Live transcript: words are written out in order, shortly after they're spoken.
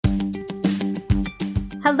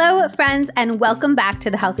Hello, friends, and welcome back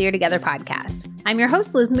to the Healthier Together podcast. I'm your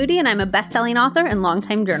host, Liz Moody, and I'm a best-selling author and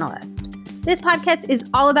longtime journalist. This podcast is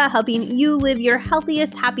all about helping you live your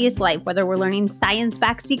healthiest, happiest life, whether we're learning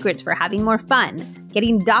science-backed secrets for having more fun,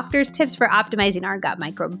 getting doctors' tips for optimizing our gut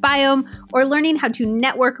microbiome, or learning how to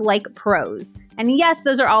network like pros. And yes,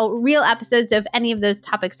 those are all real episodes, so if any of those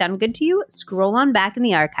topics sound good to you, scroll on back in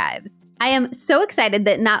the archives. I am so excited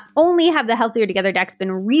that not only have the Healthier Together decks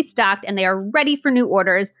been restocked and they are ready for new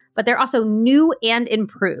orders, but they're also new and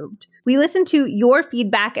improved. We listened to your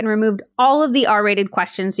feedback and removed all of the R-rated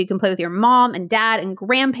questions so you can play with your mom and dad and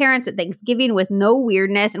grandparents at Thanksgiving with no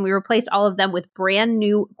weirdness, and we replaced all of them with brand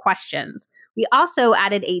new questions. We also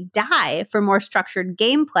added a die for more structured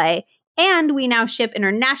gameplay, and we now ship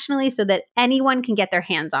internationally so that anyone can get their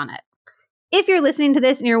hands on it. If you're listening to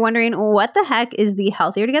this and you're wondering, what the heck is the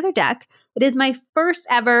Healthier Together deck? It is my first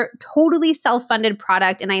ever totally self-funded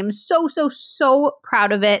product, and I am so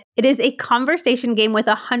proud of it. It is a conversation game with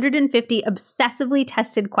 150 obsessively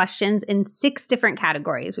tested questions in 6 different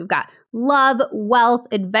categories. We've got love, wealth,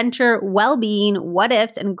 adventure, well-being, what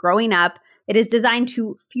ifs, and growing up. It is designed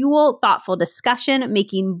to fuel thoughtful discussion,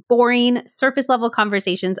 making boring, surface-level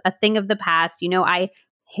conversations a thing of the past. You know, I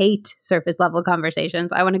hate surface-level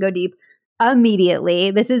conversations. I want to go deep immediately.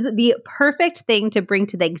 This is the perfect thing to bring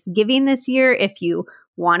to Thanksgiving this year if you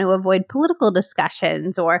want to avoid political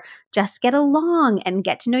discussions or just get along and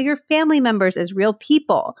get to know your family members as real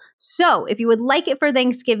people. So if you would like it for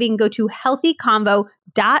Thanksgiving, go to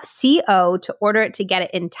healthyconvo.co to order it to get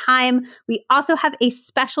it in time. We also have a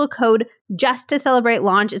special code just to celebrate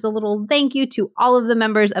launch as a little thank you to all of the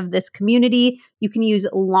members of this community. You can use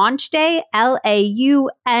Launch Day,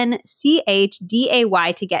 LAUNCHDAY,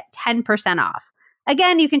 to get 10% off.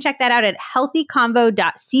 Again, you can check that out at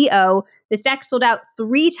healthyconvo.co. This deck sold out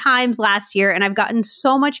 3 times last year, and I've gotten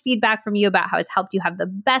so much feedback from you about how it's helped you have the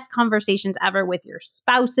best conversations ever with your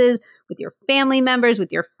spouses, with your family members,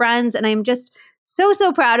 with your friends, and I'm just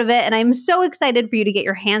so proud of it, and I'm so excited for you to get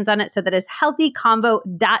your hands on it, so that is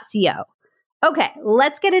healthyconvo.co. Okay,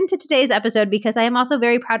 let's get into today's episode because I am also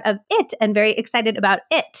very proud of it and very excited about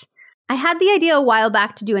it. I had the idea a while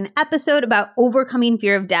back to do an episode about overcoming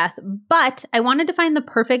fear of death, but I wanted to find the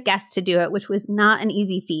perfect guest to do it, which was not an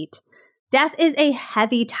easy feat. Death is a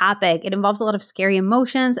heavy topic. It involves a lot of scary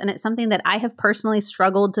emotions, and it's something that I have personally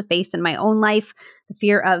struggled to face in my own life. The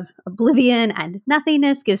fear of oblivion and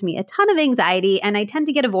nothingness gives me a ton of anxiety, and I tend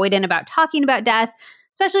to get avoidant about talking about death,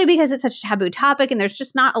 especially because it's such a taboo topic and there's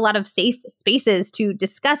just not a lot of safe spaces to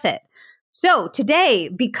discuss it. So today,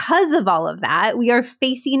 because of all of that, we are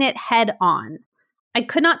facing it head on. I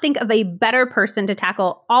could not think of a better person to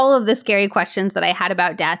tackle all of the scary questions that I had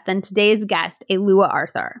about death than today's guest, Alua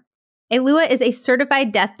Arthur. Alua is a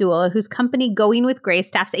certified death doula whose company Going with Grace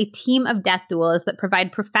staffs a team of death doulas that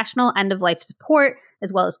provide professional end-of-life support,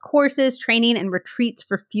 as well as courses, training, and retreats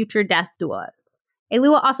for future death doulas.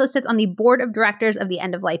 Alua also sits on the board of directors of the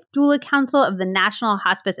End-of-Life Doula Council of the National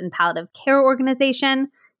Hospice and Palliative Care Organization.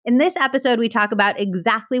 In this episode, we talk about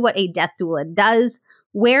exactly what a death doula does,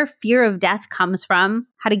 where fear of death comes from,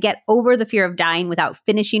 how to get over the fear of dying without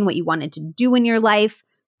finishing what you wanted to do in your life,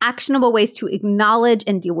 actionable ways to acknowledge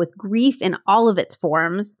and deal with grief in all of its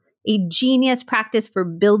forms, a genius practice for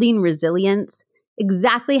building resilience,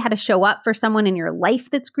 exactly how to show up for someone in your life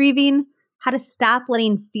that's grieving, how to stop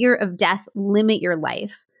letting fear of death limit your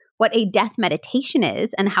life, what a death meditation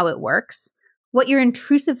is and how it works, what your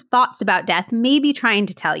intrusive thoughts about death may be trying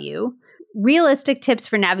to tell you, realistic tips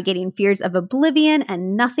for navigating fears of oblivion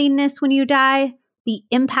and nothingness when you die, the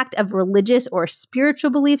impact of religious or spiritual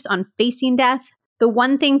beliefs on facing death, the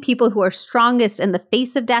one thing people who are strongest in the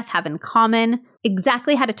face of death have in common,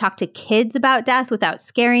 exactly how to talk to kids about death without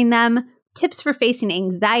scaring them, tips for facing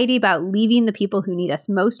anxiety about leaving the people who need us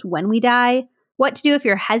most when we die, what to do if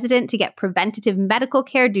you're hesitant to get preventative medical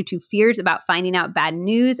care due to fears about finding out bad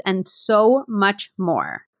news, and so much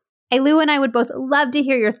more. Alua and I would both love to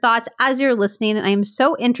hear your thoughts as you're listening, and I am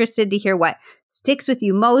so interested to hear what sticks with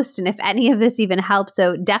you most and if any of this even helps,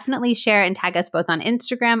 so definitely share and tag us both on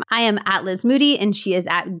Instagram. I am at Liz Moody, and she is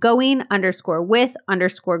at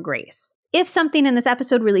going_with_grace. If something in this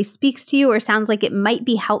episode really speaks to you or sounds like it might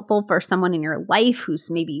be helpful for someone in your life who's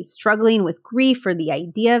maybe struggling with grief or the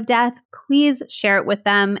idea of death, please share it with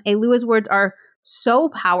them. Alua's words are so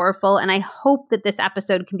powerful, and I hope that this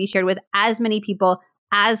episode can be shared with as many people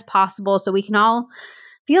as possible so we can all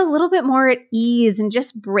feel a little bit more at ease and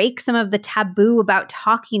just break some of the taboo about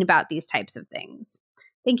talking about these types of things.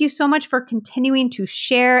 Thank you so much for continuing to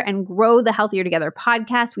share and grow the Healthier Together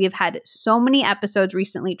podcast. We have had so many episodes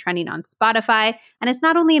recently trending on Spotify, and it's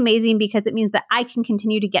not only amazing because it means that I can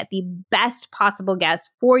continue to get the best possible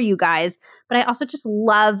guests for you guys, but I also just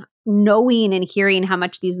love knowing and hearing how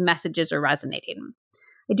much these messages are resonating.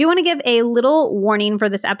 I do want to give a little warning for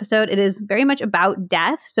this episode. It is very much about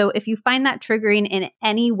death, so if you find that triggering in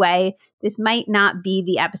any way, this might not be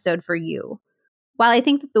the episode for you. While I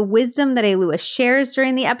think that the wisdom that Alua shares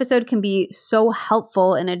during the episode can be so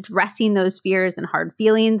helpful in addressing those fears and hard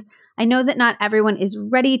feelings, I know that not everyone is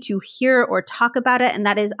ready to hear or talk about it, and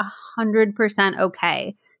that is 100%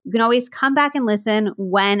 okay. You can always come back and listen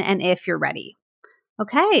when and if you're ready.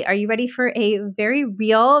 Okay, are you ready for a very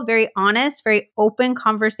real, very honest, very open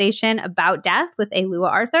conversation about death with Alua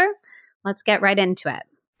Arthur? Let's get right into it.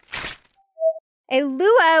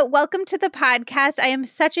 Alua, welcome to the podcast. I am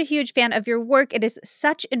such a huge fan of your work. It is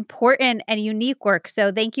such important and unique work.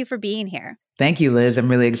 So thank you for being here. Thank you, Liz. I'm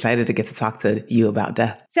really excited to get to talk to you about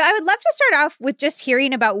death. So I would love to start off with just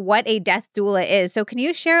hearing about what a death doula is. So can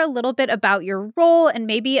you share a little bit about your role and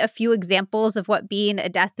maybe a few examples of what being a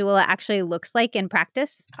death doula actually looks like in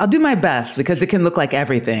practice? I'll do my best because it can look like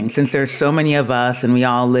everything. Since there's so many of us and we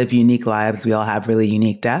all live unique lives, we all have really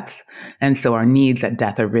unique deaths. And so our needs at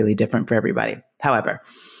death are really different for everybody. However,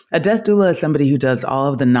 a death doula is somebody who does all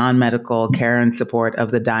of the non-medical care and support of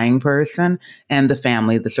the dying person and the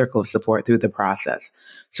family, the circle of support through the process.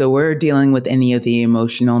 So we're dealing with any of the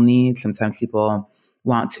emotional needs. Sometimes people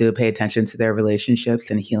want to pay attention to their relationships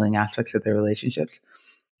and healing aspects of their relationships.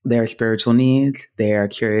 Their spiritual needs. They're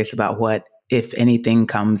curious about what, if anything,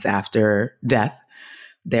 comes after death.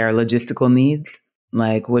 Their logistical needs,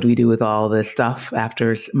 like what do we do with all this stuff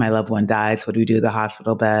after my loved one dies? What do we do with the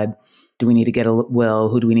hospital bed? Do we need to get a will?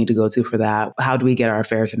 Who do we need to go to for that? How do we get our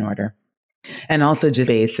affairs in order? And also just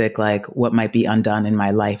basic, like what might be undone in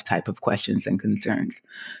my life type of questions and concerns.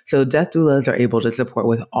 So death doulas are able to support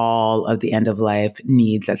with all of the end of life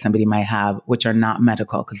needs that somebody might have, which are not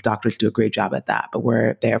medical because doctors do a great job at that, but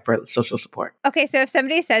we're there for social support. Okay, so if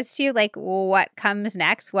somebody says to you, like, what comes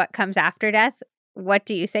next? What comes after death? What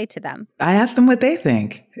do you say to them? I ask them what they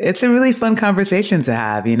think. It's a really fun conversation to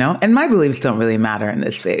have, and my beliefs don't really matter in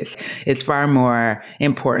this space. It's far more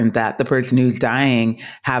important that the person who's dying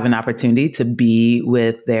have an opportunity to be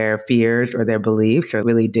with their fears or their beliefs or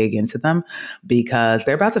really dig into them because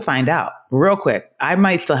they're about to find out real quick. I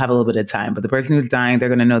might still have a little bit of time, but the person who's dying, they're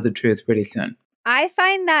going to know the truth pretty soon. I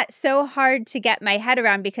find that so hard to get my head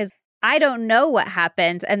around because I don't know what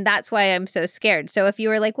happens, and that's why I'm so scared. So if you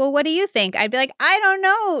were like, well, what do you think? I'd be like, I don't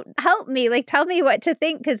know. Help me. Like, tell me what to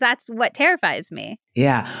think, because that's what terrifies me.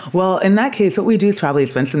 Yeah. Well, in that case, what we do is probably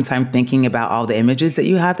spend some time thinking about all the images that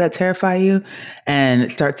you have that terrify you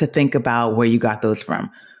and start to think about where you got those from.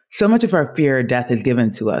 So much of our fear of death is given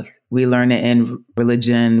to us. We learn it in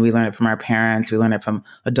religion. We learn it from our parents. We learn it from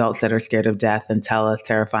adults that are scared of death and tell us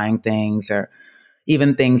terrifying things, or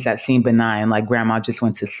even things that seem benign, like grandma just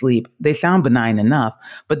went to sleep. They sound benign enough,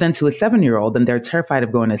 but then to a 7-year-old, then they're terrified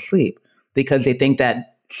of going to sleep because they think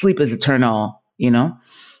that sleep is eternal,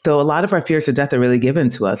 So a lot of our fears of death are really given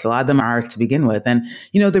to us. A lot of them are ours to begin with. And,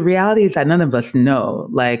 the reality is that none of us know.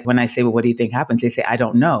 Like when I say, well, what do you think happens? They say, I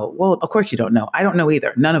don't know. Well, of course you don't know. I don't know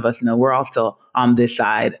either. None of us know. We're all still on this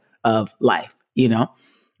side of life,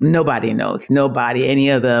 Nobody knows. Nobody, any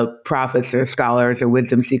of the prophets or scholars or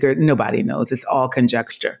wisdom seekers, nobody knows. It's all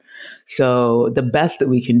conjecture. So the best that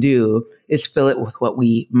we can do is fill it with what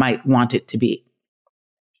we might want it to be.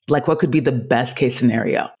 Like what could be the best case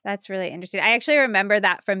scenario? That's really interesting. I actually remember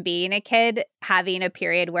that from being a kid, having a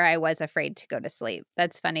period where I was afraid to go to sleep.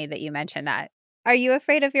 That's funny that you mentioned that. Are you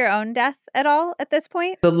afraid of your own death at all at this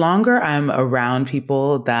point? The longer I'm around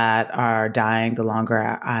people that are dying, the longer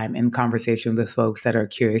I'm in conversation with folks that are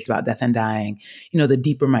curious about death and dying, the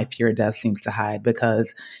deeper my fear of death seems to hide,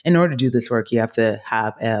 because in order to do this work, you have to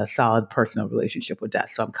have a solid personal relationship with death.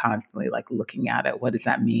 So I'm constantly looking at it. What does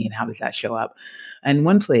that mean? How does that show up? And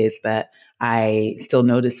one place that I still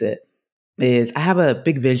notice it is I have a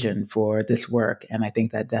big vision for this work. And I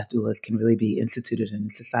think that death doulas can really be instituted in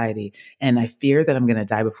society. And I fear that I'm going to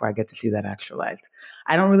die before I get to see that actualized.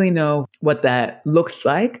 I don't really know what that looks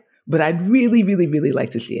like, but I'd really, really, really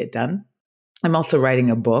like to see it done. I'm also writing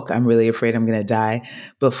a book. I'm really afraid I'm going to die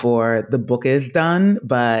before the book is done,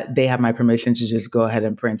 but they have my permission to just go ahead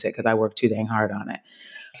and print it because I worked too dang hard on it.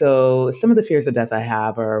 So some of the fears of death I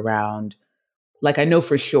have are around, I know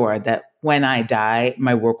for sure that when I die,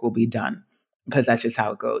 my work will be done, because that's just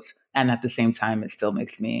how it goes. And at the same time, it still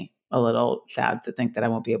makes me a little sad to think that I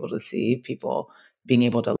won't be able to see people being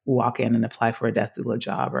able to walk in and apply for a death doula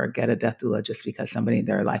job or get a death doula just because somebody in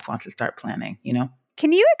their life wants to start planning,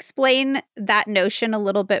 Can you explain that notion a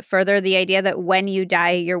little bit further? The idea that when you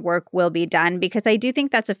die, your work will be done? Because I do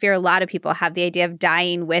think that's a fear a lot of people have, the idea of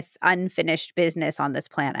dying with unfinished business on this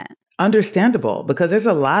planet. Understandable, because there's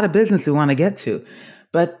a lot of business we want to get to.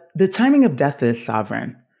 But the timing of death is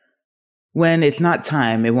sovereign. When it's not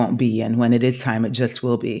time, it won't be. And when it is time, it just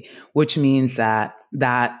will be, which means that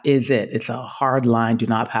that is it. It's a hard line. Do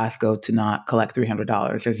not pass go to not collect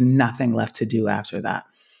 $300. There's nothing left to do after that.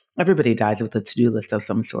 Everybody dies with a to-do list of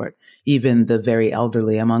some sort. Even the very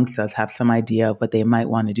elderly amongst us have some idea of what they might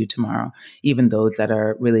want to do tomorrow. Even those that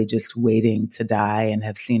are really just waiting to die and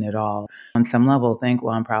have seen it all. On some level, think,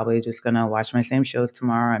 well, I'm probably just going to watch my same shows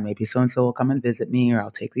tomorrow, and maybe so-and-so will come and visit me, or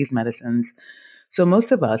I'll take these medicines. So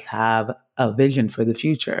most of us have a vision for the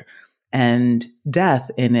future, and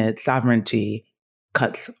death in its sovereignty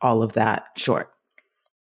cuts all of that short,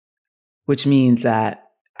 which means that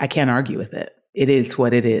I can't argue with it. It is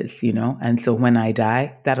what it is, And so when I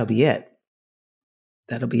die, that'll be it.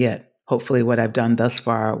 That'll be it. Hopefully what I've done thus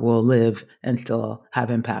far will live and still have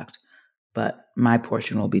impact, but my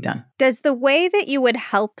portion will be done. Does the way that you would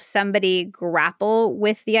help somebody grapple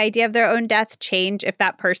with the idea of their own death change if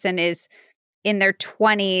that person is in their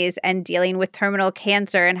 20s and dealing with terminal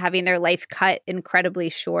cancer and having their life cut incredibly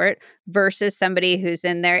short versus somebody who's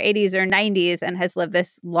in their 80s or 90s and has lived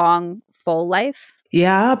this long, full life?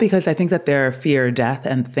 Yeah, because I think that their fear of death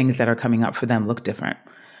and things that are coming up for them look different.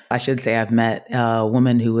 I should say I've met a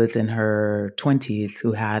woman who was in her 20s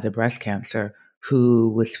who had a breast cancer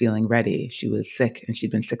who was feeling ready. She was sick and she'd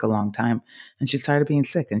been sick a long time and she's tired of being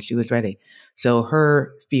sick and she was ready. So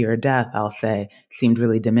her fear of death, I'll say, seemed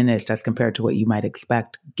really diminished as compared to what you might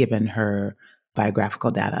expect given her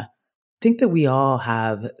biographical data. I think that we all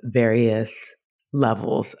have various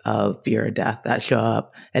levels of fear of death that show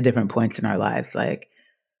up at different points in our lives. Like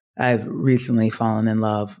I've recently fallen in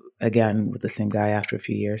love again with the same guy after a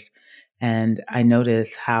few years. And I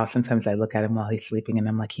notice how sometimes I look at him while he's sleeping and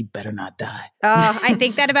I'm like, he better not die. Oh, I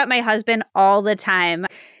think that about my husband all the time.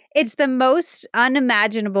 It's the most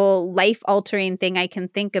unimaginable, life-altering thing I can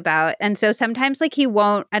think about. And so sometimes he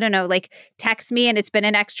won't, I don't know, text me and it's been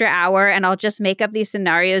an extra hour and I'll just make up these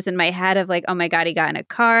scenarios in my head of oh my God, he got in a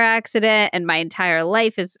car accident and my entire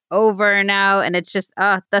life is over now. And it's just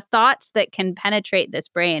the thoughts that can penetrate this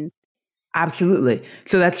brain. Absolutely.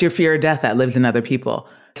 So that's your fear of death that lives in other people.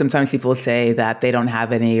 Sometimes people say that they don't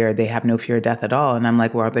have any or they have no fear of death at all. And I'm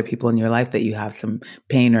like, well, are there people in your life that you have some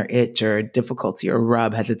pain or itch or difficulty or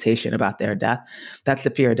rub, hesitation about their death? That's the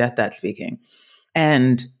fear of death that's speaking.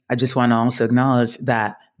 And I just want to also acknowledge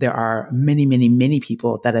that there are many, many, many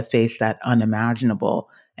people that have faced that unimaginable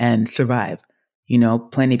and survive.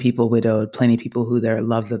 Plenty of people widowed, plenty of people who their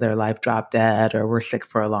loves of their life dropped dead or were sick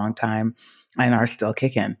for a long time and are still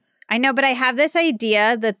kicking. I know, but I have this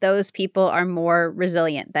idea that those people are more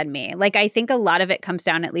resilient than me. I think a lot of it comes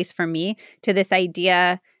down, at least for me, to this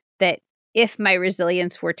idea that if my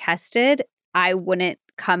resilience were tested, I wouldn't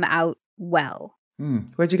come out well.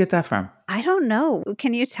 Where'd you get that from? I don't know.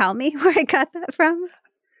 Can you tell me where I got that from?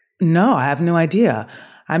 No, I have no idea.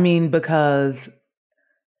 I mean, because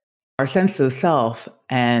our sense of self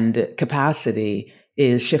and capacity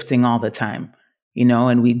is shifting all the time.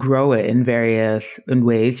 And we grow it in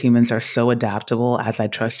ways. Humans are so adaptable, as I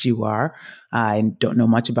trust you are. I don't know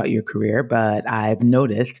much about your career, but I've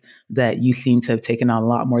noticed that you seem to have taken on a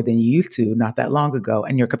lot more than you used to not that long ago,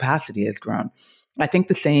 and your capacity has grown. I think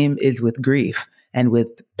the same is with grief and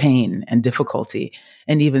with pain and difficulty.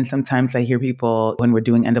 And even sometimes I hear people, when we're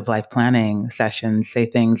doing end-of-life planning sessions, say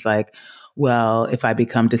things like, well, if I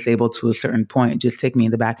become disabled to a certain point, just take me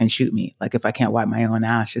in the back and shoot me. If I can't wipe my own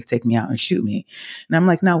ass, just take me out and shoot me. And I'm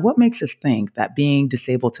like, now what makes us think that being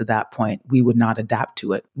disabled to that point, we would not adapt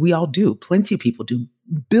to it? We all do. Plenty of people do.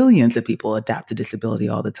 Billions of people adapt to disability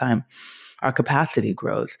all the time. Our capacity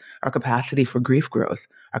grows. Our capacity for grief grows.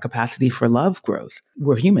 Our capacity for love grows.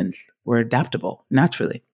 We're humans. We're adaptable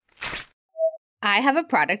naturally. I have a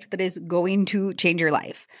product that is going to change your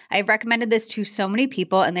life. I've recommended this to so many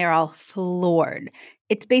people and they're all floored.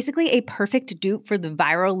 It's basically a perfect dupe for the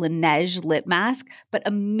viral Laneige lip mask, but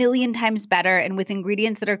 1,000,000 times better and with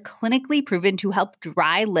ingredients that are clinically proven to help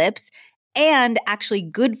dry lips and actually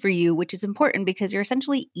good for you, which is important because you're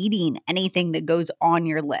essentially eating anything that goes on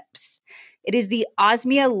your lips. It is the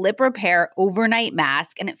Osmia Lip Repair Overnight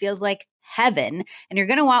Mask, and it feels like heaven. And you're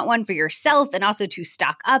going to want one for yourself and also to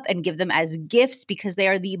stock up and give them as gifts because they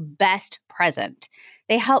are the best present.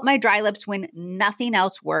 They help my dry lips when nothing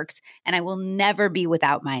else works, and I will never be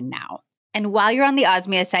without mine now. And while you're on the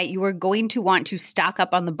Osmia site, you are going to want to stock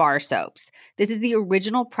up on the bar soaps. This is the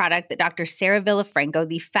original product that Dr. Sarah Villafranco,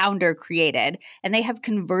 the founder, created, and they have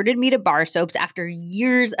converted me to bar soaps after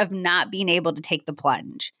years of not being able to take the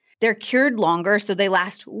plunge. They're cured longer, so they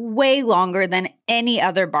last way longer than any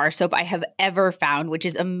other bar soap I have ever found, which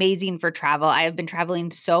is amazing for travel. I have been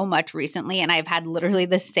traveling so much recently, and I've had literally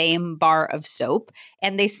the same bar of soap,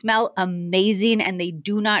 and they smell amazing, and they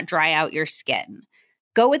do not dry out your skin.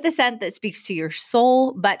 Go with the scent that speaks to your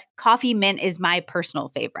soul, but coffee mint is my personal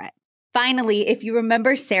favorite. Finally, if you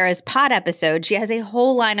remember Sarah's pod episode, she has a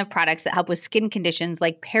whole line of products that help with skin conditions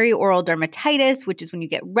like perioral dermatitis, which is when you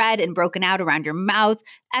get red and broken out around your mouth,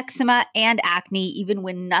 eczema, and acne, even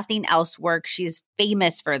when nothing else works. She's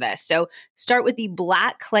famous for this. So start with the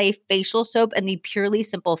Black Clay facial soap and the Purely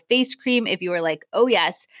Simple face cream if you are like, oh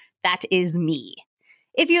yes, that is me.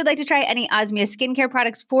 If you would like to try any Osmia skincare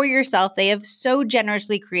products for yourself, they have so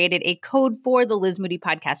generously created a code for the Liz Moody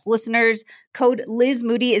podcast listeners. Code Liz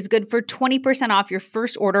Moody is good for 20% off your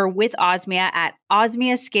first order with Osmia at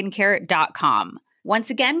osmiaskincare.com. Once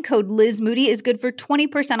again, code Liz Moody is good for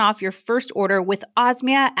 20% off your first order with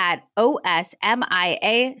Osmia at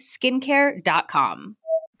osmiaskincare.com.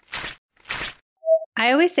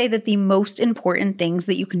 I always say that the most important things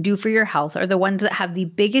that you can do for your health are the ones that have the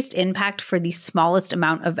biggest impact for the smallest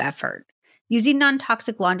amount of effort. Using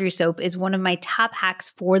non-toxic laundry soap is one of my top hacks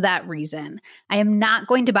for that reason. I am not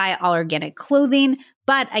going to buy all organic clothing,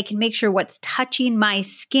 but I can make sure what's touching my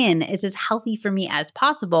skin is as healthy for me as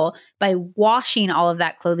possible by washing all of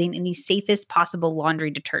that clothing in the safest possible laundry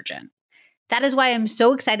detergent. That is why I'm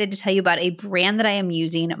so excited to tell you about a brand that I am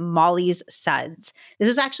using, Molly's Suds. This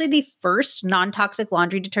is actually the first non-toxic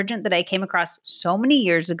laundry detergent that I came across so many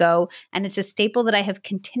years ago, and it's a staple that I have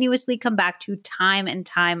continuously come back to time and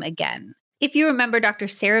time again. If you remember, Dr.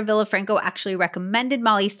 Sarah Villafranco actually recommended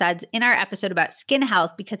Molly's Suds in our episode about skin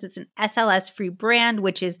health because it's an SLS-free brand,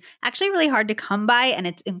 which is actually really hard to come by, and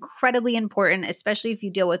it's incredibly important, especially if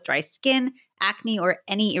you deal with dry skin, acne, or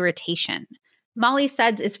any irritation. Molly's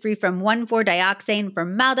Suds is free from 1,4-dioxane,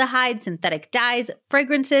 formaldehyde, synthetic dyes,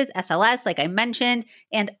 fragrances, SLS, like I mentioned,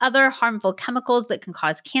 and other harmful chemicals that can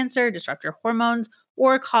cause cancer, disrupt your hormones,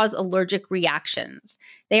 or cause allergic reactions.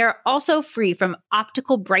 They are also free from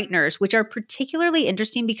optical brighteners, which are particularly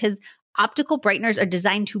interesting because optical brighteners are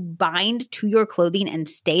designed to bind to your clothing and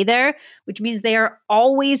stay there, which means they are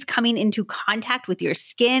always coming into contact with your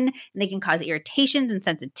skin, and they can cause irritations and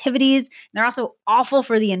sensitivities. And they're also awful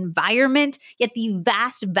for the environment, yet the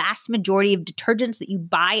vast majority of detergents that you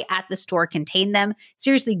buy at the store contain them.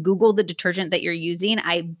 Seriously, Google the detergent that you're using.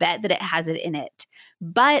 I bet that it has it in it.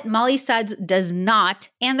 But Molly's Suds does not,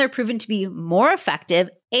 and they're proven to be more effective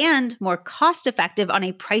and more cost-effective on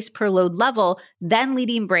a price per load level than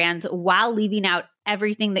leading brands while leaving out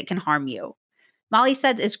everything that can harm you. Molly's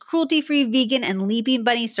Suds is cruelty-free, vegan, and Leaping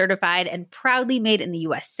Bunny certified and proudly made in the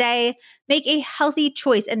USA. Make a healthy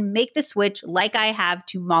choice and make the switch like I have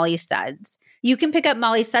to Molly's Suds. You can pick up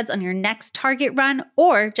Molly's Suds on your next Target run,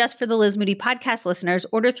 or just for the Liz Moody podcast listeners,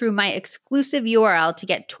 order through my exclusive URL to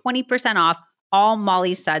get 20% off all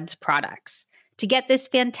Molly's Suds products. To get this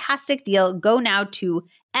fantastic deal, go now to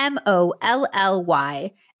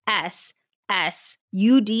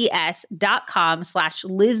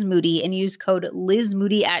mollyssuds.com/Liz Moody and use code Liz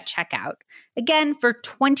Moody at checkout. Again, for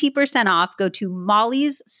 20% off, go to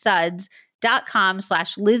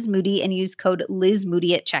mollyssuds.com/Liz Moody and use code Liz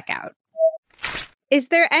Moody at checkout. Is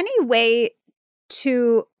there any way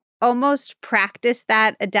to almost practice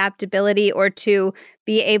that adaptability or to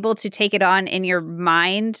be able to take it on in your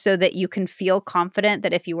mind so that you can feel confident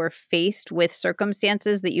that if you were faced with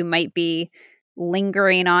circumstances that you might be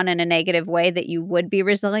lingering on in a negative way, that you would be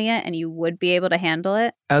resilient and you would be able to handle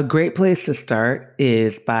it? A great place to start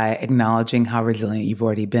is by acknowledging how resilient you've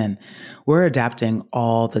already been. We're adapting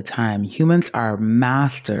all the time. Humans are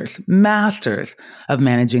masters of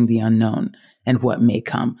managing the unknown and what may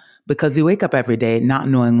come. Because we wake up every day not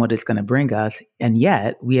knowing what it's going to bring us, and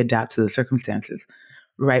yet we adapt to the circumstances.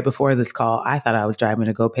 Right before this call, I thought I was driving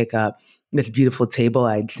to go pick up this beautiful table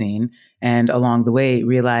I'd seen, and along the way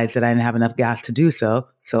realized that I didn't have enough gas to do so,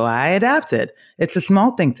 so I adapted. It's a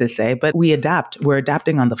small thing to say, but we adapt. We're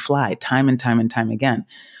adapting on the fly time and time again.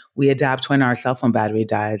 We adapt when our cell phone battery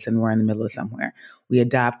dies and we're in the middle of somewhere. We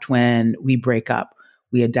adapt when we break up.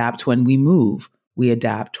 We adapt when we move. We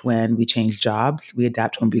adapt when we change jobs. We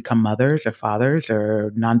adapt when we become mothers or fathers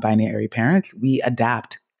or non-binary parents. We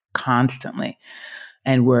adapt constantly.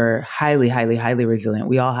 And we're highly resilient.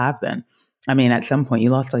 We all have been. I mean, at some point, you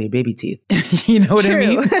lost all your baby teeth. You know what I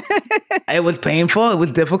mean? It was painful. It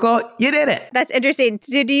was difficult. You did it. That's interesting.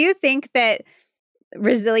 So do you think that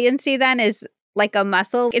resiliency then is like a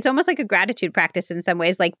muscle. It's almost like a gratitude practice in some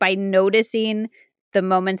ways. Like by noticing the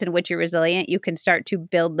moments in which you're resilient, you can start to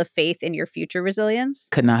build the faith in your future resilience.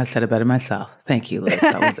 Could not have said it better myself. Thank you, Liz.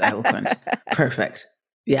 That was eloquent. Perfect.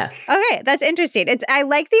 Yes. Okay, that's interesting. I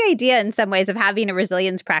like the idea in some ways of having a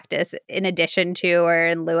resilience practice in addition to or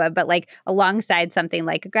in lieu of, but like alongside something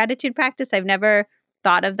like a gratitude practice. I've never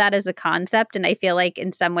thought of that as a concept, and I feel like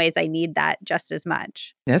in some ways I need that just as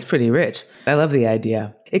much. That's pretty rich. I love the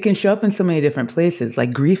idea. It can show up in so many different places,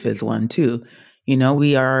 like grief is one too.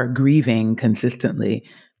 We are grieving consistently,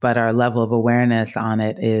 but our level of awareness on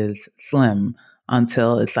it is slim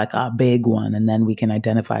until it's like a big one, and then we can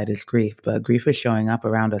identify it as grief. But grief is showing up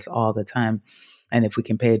around us all the time. And if we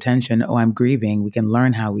can pay attention, oh, I'm grieving, we can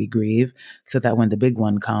learn how we grieve so that when the big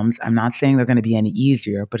one comes, I'm not saying they're going to be any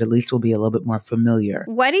easier, but at least we'll be a little bit more familiar.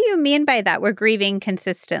 What do you mean by that? We're grieving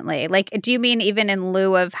consistently. Like, do you mean even in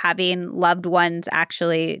lieu of having loved ones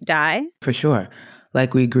actually die? For sure.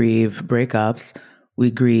 Like we grieve breakups,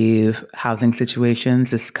 we grieve housing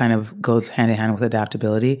situations. This kind of goes hand in hand with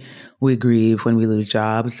adaptability. We grieve when we lose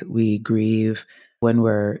jobs. We grieve when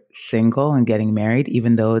we're single and getting married,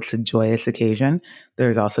 even though it's a joyous occasion.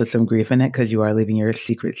 There's also some grief in it because you are leaving your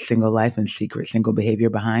secret single life and secret single behavior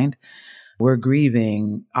behind. We're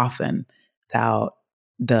grieving often without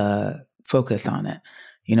the focus on it.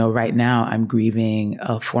 Right now I'm grieving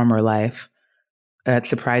a former life. It's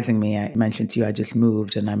surprising me. I mentioned to you, I just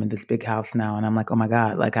moved and I'm in this big house now. And I'm like, oh my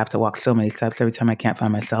God, like I have to walk so many steps. Every time I can't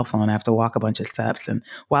find my cell phone, I have to walk a bunch of steps. And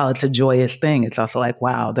while it's a joyous thing, it's also like,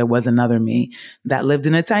 wow, there was another me that lived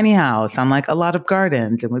in a tiny house on like a lot of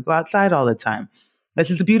gardens and would go outside all the time.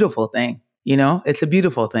 This is a beautiful thing. It's a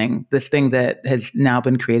beautiful thing, this thing that has now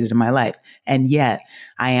been created in my life. And yet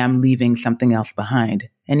I am leaving something else behind.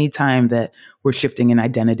 Anytime that we're shifting an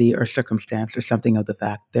identity or circumstance or something of the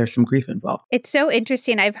fact, there's some grief involved. It's so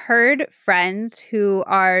interesting. I've heard friends who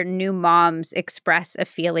are new moms express a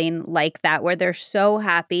feeling like that, where they're so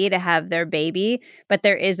happy to have their baby, but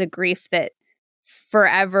there is a grief that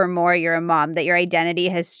forevermore you're a mom, that your identity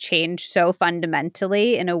has changed so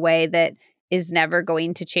fundamentally in a way that is never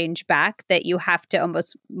going to change back, that you have to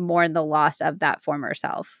almost mourn the loss of that former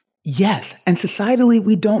self. Yes. And societally,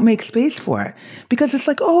 we don't make space for it because it's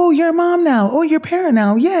like, oh, you're a mom now. Oh, you're a parent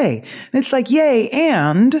now. Yay. And it's like, yay.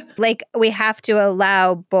 And like we have to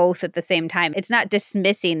allow both at the same time. It's not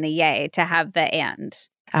dismissing the yay to have the and.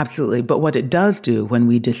 Absolutely. But what it does do when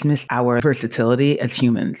we dismiss our versatility as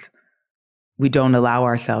humans, we don't allow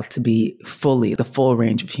ourselves to be fully the full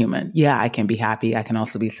range of human. Yeah, I can be happy. I can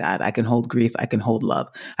also be sad. I can hold grief. I can hold love.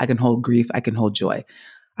 I can hold grief. I can hold joy.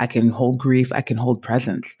 I can hold grief. I can hold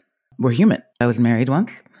presence. We're human. I was married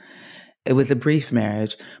once. It was a brief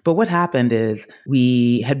marriage. But what happened is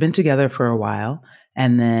we had been together for a while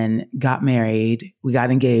and then got married. We got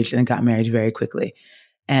engaged and got married very quickly.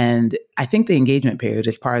 And I think the engagement period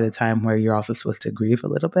is part of the time where you're also supposed to grieve a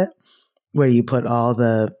little bit, where you put all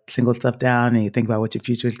the single stuff down and you think about what your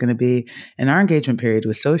future is going to be. And our engagement period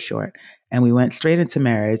was so short and we went straight into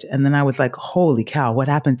marriage. And then I was like, holy cow, what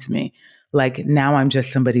happened to me? Like now I'm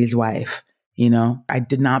just somebody's wife. I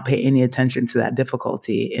did not pay any attention to that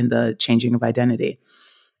difficulty in the changing of identity.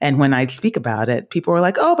 And when I speak about it, people were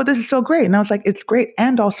like, oh, but this is so great. And I was like, it's great.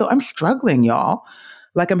 And also I'm struggling, y'all.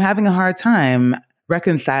 Like I'm having a hard time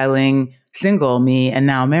reconciling single me and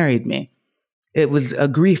now married me. It was a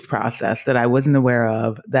grief process that I wasn't aware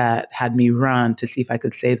of that had me run to see if I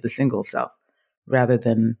could save the single self rather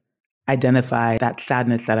than identify that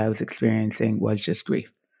sadness that I was experiencing was just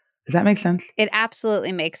grief. Does that make sense? It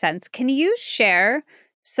absolutely makes sense. Can you share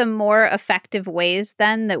some more effective ways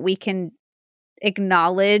then that we can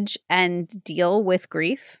acknowledge and deal with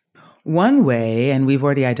grief? One way, and we've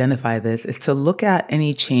already identified this, is to look at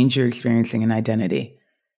any change you're experiencing in identity.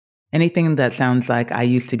 Anything that sounds like I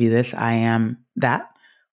used to be this, I am that,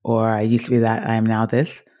 or I used to be that, I am now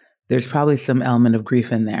this. There's probably some element of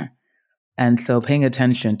grief in there. And so paying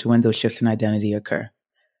attention to when those shifts in identity occur.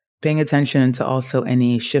 Paying attention to also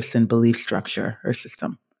any shifts in belief structure or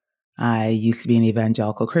system. I used to be an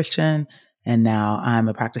evangelical Christian, and now I'm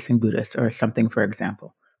a practicing Buddhist or something, for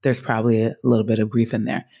example. There's probably a little bit of grief in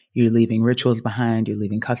there. You're leaving rituals behind, you're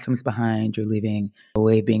leaving customs behind, you're leaving a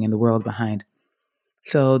way of being in the world behind.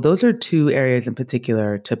 So those are two areas in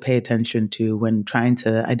particular to pay attention to when trying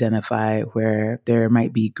to identify where there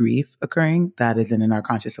might be grief occurring that isn't in our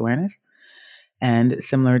conscious awareness. And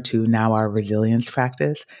similar to now our resilience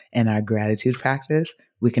practice and our gratitude practice,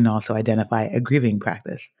 we can also identify a grieving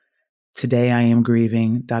practice. Today I am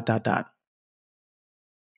grieving ...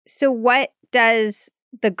 So what does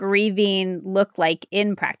the grieving look like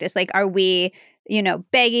in practice? Like, are we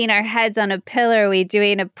banging our heads on a pillar? Are we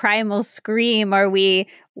doing a primal scream? Are we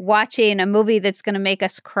watching a movie that's going to make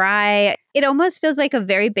us cry? It almost feels like a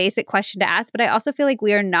very basic question to ask, but I also feel like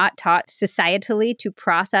we are not taught societally to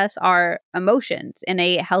process our emotions in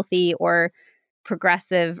a healthy or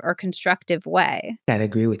progressive or constructive way. I'd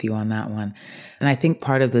agree with you on that one. And I think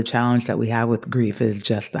part of the challenge that we have with grief is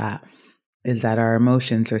just that, is that our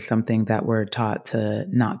emotions are something that we're taught to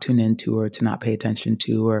not tune into or to not pay attention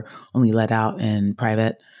to or only let out in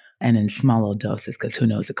private and in small doses, because who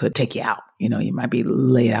knows, it could take you out. You might be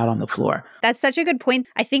laid out on the floor. That's such a good point.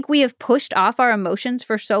 I think we have pushed off our emotions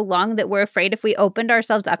for so long that we're afraid if we opened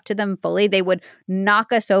ourselves up to them fully, they would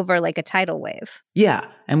knock us over like a tidal wave. Yeah.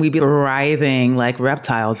 And we'd be writhing like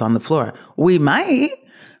reptiles on the floor. We might,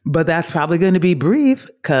 but that's probably going to be brief,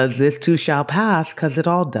 because this too shall pass, because it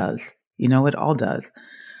all does. It all does.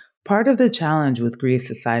 Part of the challenge with grief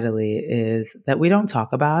societally is that we don't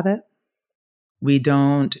talk about it. We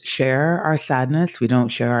don't share our sadness. We don't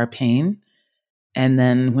share our pain. And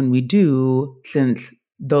then when we do, since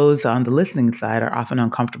those on the listening side are often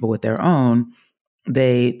uncomfortable with their own,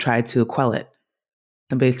 they try to quell it.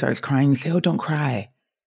 Somebody starts crying, you say, "Oh, don't cry."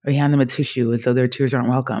 Or you hand them a tissue as though their tears aren't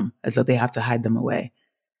welcome, as though they have to hide them away.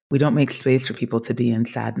 We don't make space for people to be in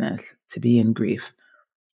sadness, to be in grief.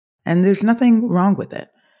 And there's nothing wrong with it.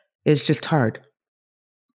 It's just hard.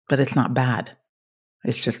 But it's not bad.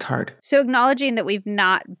 It's just hard. So acknowledging that we've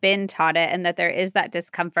not been taught it and that there is that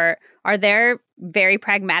discomfort, are there very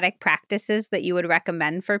pragmatic practices that you would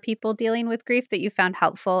recommend for people dealing with grief that you found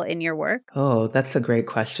helpful in your work? Oh, that's a great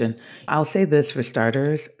question. I'll say this for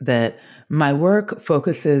starters, that my work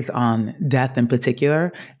focuses on death in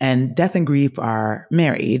particular, and death and grief are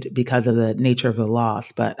married because of the nature of the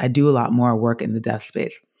loss, but I do a lot more work in the death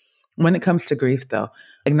space. When it comes to grief, though,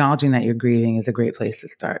 acknowledging that you're grieving is a great place to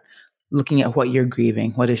start. Looking at what you're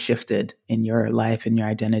grieving, what has shifted in your life, in your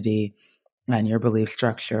identity, and your belief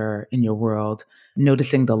structure, in your world.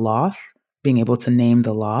 Noticing the loss, being able to name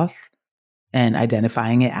the loss and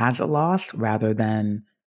identifying it as a loss rather than,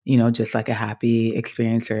 just like a happy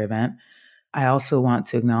experience or event. I also want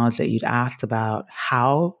to acknowledge that you'd asked about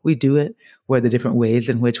how we do it, what are the different ways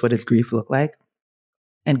in which, what does grief look like?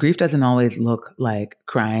 And grief doesn't always look like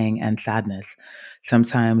crying and sadness.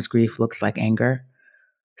 Sometimes grief looks like anger.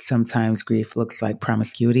 Sometimes grief looks like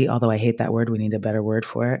promiscuity, although I hate that word. We need a better word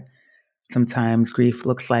for it. Sometimes grief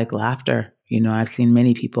looks like laughter. I've seen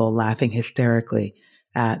many people laughing hysterically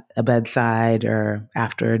at a bedside or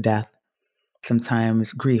after a death.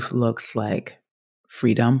 Sometimes grief looks like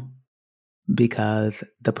freedom because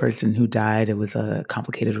the person who died, it was a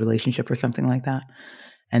complicated relationship or something like that.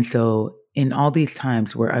 And so in all these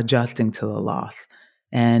times, we're adjusting to the loss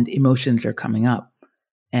and emotions are coming up.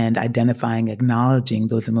 And identifying, acknowledging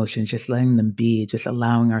those emotions, just letting them be, just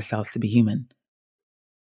allowing ourselves to be human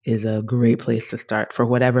is a great place to start for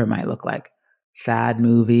whatever it might look like. Sad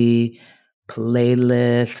movie,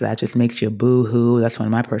 playlist that just makes you boo-hoo. That's one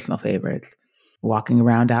of my personal favorites. Walking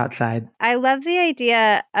around outside. I love the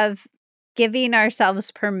idea of giving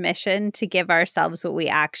ourselves permission to give ourselves what we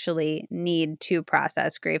actually need to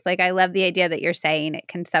process grief. Like, I love the idea that you're saying it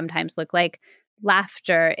can sometimes look like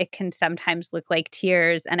laughter. It can sometimes look like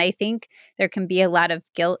tears. And I think there can be a lot of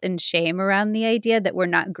guilt and shame around the idea that we're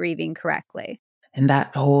not grieving correctly. And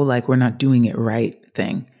that whole, we're not doing it right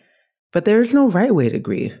thing. But there's no right way to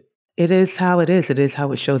grieve. It is how it is. It is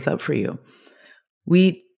how it shows up for you.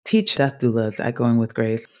 We teach death doulas at Going with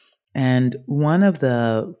Grace. And one of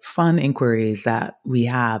the fun inquiries that we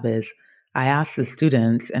have is I ask the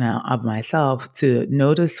students and of myself to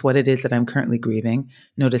notice what it is that I'm currently grieving,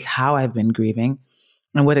 notice how I've been grieving,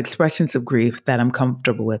 and what expressions of grief that I'm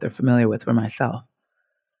comfortable with or familiar with for myself.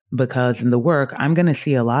 Because in the work, I'm going to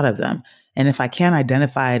see a lot of them. And if I can't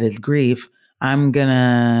identify it as grief, I'm going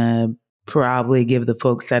to probably give the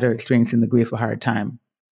folks that are experiencing the grief a hard time,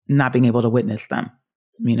 not being able to witness them,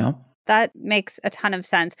 That makes a ton of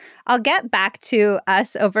sense. I'll get back to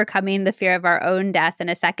us overcoming the fear of our own death in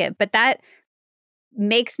a second, but that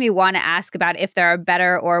makes me want to ask about if there are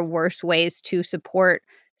better or worse ways to support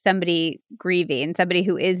somebody grieving, somebody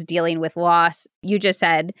who is dealing with loss. You just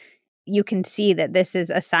said you can see that this is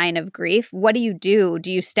a sign of grief. What do you do?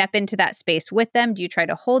 Do you step into that space with them? Do you try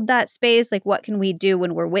to hold that space? Like, what can we do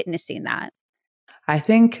when we're witnessing that? I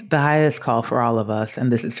think the highest call for all of us,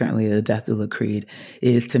 and this is certainly the Death Doula Creed,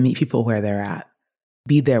 is to meet people where they're at.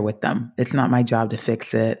 Be there with them. It's not my job to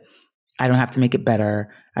fix it. I don't have to make it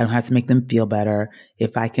better. I don't have to make them feel better.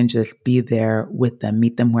 If I can just be there with them,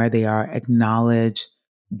 meet them where they are, acknowledge,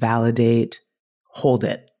 validate, hold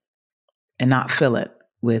it, and not fill it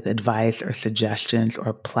with advice or suggestions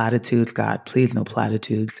or platitudes. God, please, no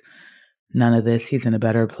platitudes. none of this, he's in a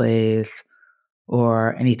better place,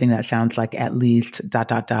 or anything that sounds like at least ...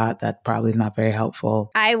 That probably is not very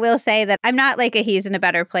helpful. I will say that I'm not like a he's in a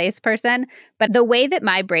better place person, but the way that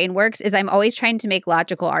my brain works is I'm always trying to make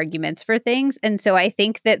logical arguments for things. And so I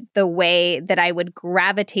think that the way that I would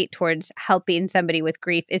gravitate towards helping somebody with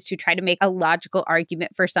grief is to try to make a logical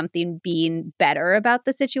argument for something being better about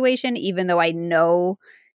the situation, even though I know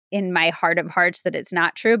in my heart of hearts that it's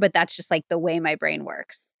not true, but that's just like the way my brain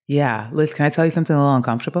works. Yeah. Liz, can I tell you something a little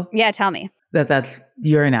uncomfortable? Yeah, tell me. That's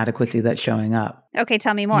your inadequacy that's showing up. Okay,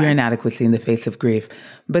 tell me more. Your inadequacy in the face of grief.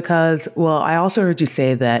 Because, well, I also heard you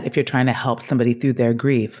say that if you're trying to help somebody through their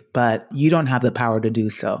grief, but you don't have the power to do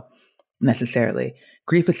so necessarily.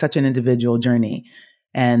 Grief is such an individual journey.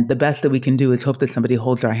 And the best that we can do is hope that somebody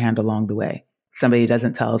holds our hand along the way. Somebody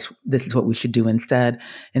doesn't tell us this is what we should do instead.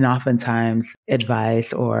 And oftentimes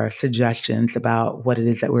advice or suggestions about what it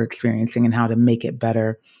is that we're experiencing and how to make it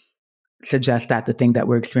better suggest that the thing that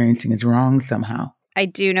we're experiencing is wrong somehow. I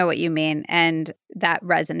do know what you mean, and that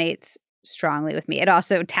resonates strongly with me. It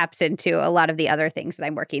also taps into a lot of the other things that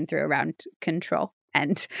I'm working through around control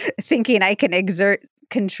and thinking I can exert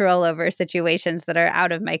control over situations that are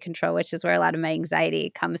out of my control, which is where a lot of my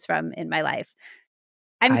anxiety comes from in my life.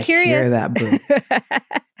 I hear that, boo.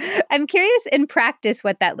 I'm curious in practice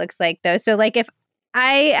what that looks like, though. So, like, if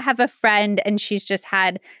I have a friend and she's just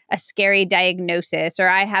had a scary diagnosis, or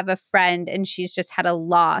I have a friend and she's just had a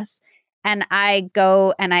loss, and I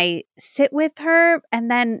go and I sit with her, and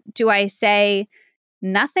then do I say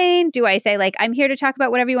nothing? Do I say, like, I'm here to talk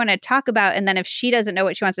about whatever you want to talk about? And then if she doesn't know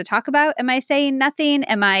what she wants to talk about, am I saying nothing?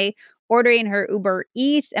 Am I ordering her Uber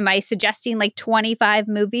Eats? Am I suggesting like 25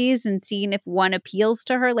 movies and seeing if one appeals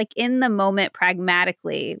to her? Like, in the moment,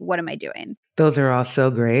 pragmatically, what am I doing? Those are all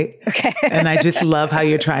so great. Okay. And I just love how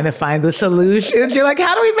you're trying to find the solutions. You're like,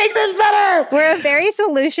 how do we make this better? We're a very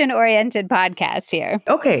solution-oriented podcast here.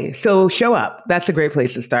 Okay, so show up. That's a great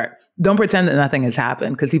place to start. Don't pretend that nothing has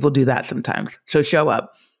happened, because people do that sometimes. So show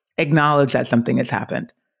up. Acknowledge that something has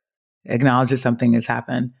happened. Acknowledge that something has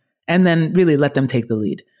happened. And then really let them take the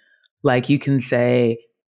lead. Like, you can say,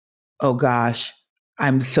 oh gosh,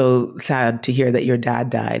 I'm so sad to hear that your dad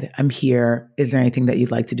died. I'm here. Is there anything that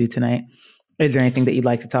you'd like to do tonight? Is there anything that you'd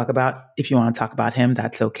like to talk about? If you want to talk about him,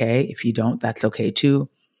 that's okay. If you don't, that's okay too.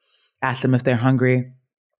 Ask them if they're hungry.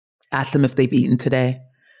 Ask them if they've eaten today.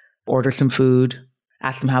 Order some food.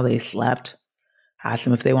 Ask them how they slept. Ask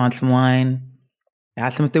them if they want some wine.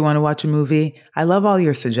 Ask them if they want to watch a movie. I love all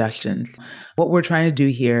your suggestions. What we're trying to do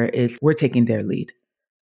here is we're taking their lead.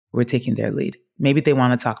 We're taking their lead. Maybe they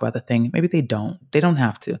want to talk about the thing. Maybe they don't. They don't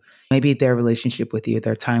have to. Maybe their relationship with you,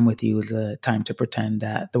 their time with you is a time to pretend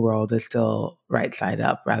that the world is still right side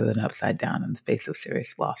up rather than upside down in the face of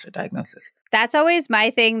serious loss or diagnosis. That's always my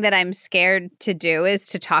thing that I'm scared to do, is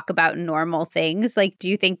to talk about normal things. Like, do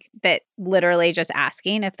you think that literally just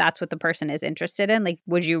asking if that's what the person is interested in, like,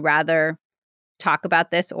 would you rather talk about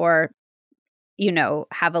this or, you know,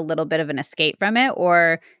 have a little bit of an escape from it?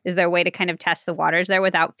 Or is there a way to kind of test the waters there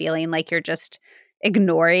without feeling like you're just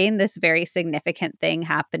ignoring this very significant thing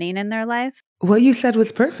happening in their life? What you said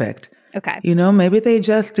was perfect. Okay. You know, maybe they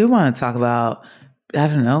just do want to talk about, I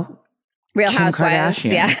don't know, Real Kim Housewives.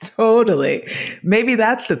 Kardashian. Yeah. Totally. Maybe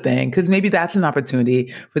that's the thing, because maybe that's an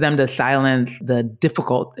opportunity for them to silence the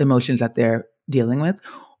difficult emotions that they're dealing with,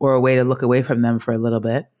 or a way to look away from them for a little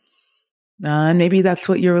bit. And maybe that's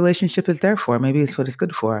what your relationship is there for. Maybe it's what it's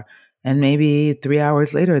good for. And maybe 3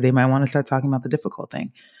 hours later, they might want to start talking about the difficult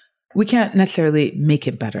thing. We can't necessarily make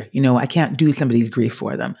it better. You know, I can't do somebody's grief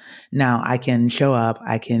for them. Now, I can show up.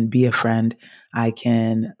 I can be a friend. I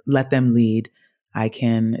can let them lead. I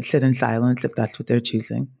can sit in silence if that's what they're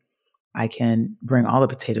choosing. I can bring all the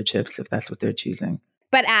potato chips if that's what they're choosing.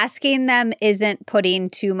 But asking them isn't putting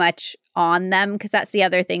too much on them, because that's the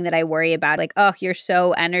other thing that I worry about. Like, oh, you're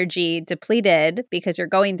so energy depleted because you're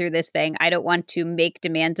going through this thing. I don't want to make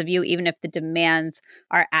demands of you, even if the demands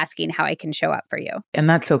are asking how I can show up for you. And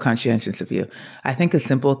that's so conscientious of you. I think a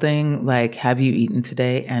simple thing like, have you eaten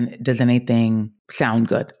today? And does anything sound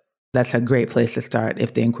good? That's a great place to start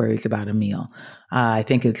if the inquiry is about a meal. I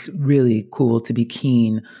think it's really cool to be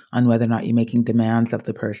keen on whether or not you're making demands of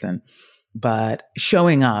the person. But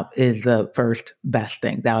showing up is the first best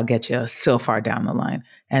thing. That'll get you so far down the line,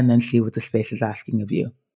 and then see what the space is asking of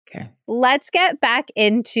you. Okay. Let's get back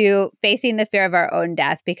into facing the fear of our own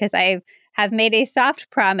death, because I have made a soft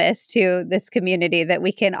promise to this community that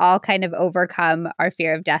we can all kind of overcome our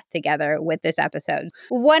fear of death together with this episode.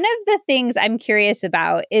 One of the things I'm curious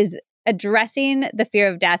about is addressing the fear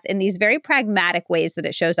of death in these very pragmatic ways that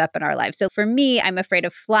it shows up in our lives. So for me, I'm afraid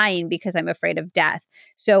of flying because I'm afraid of death.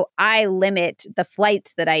 So I limit the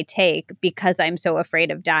flights that I take because I'm so afraid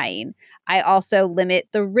of dying. I also limit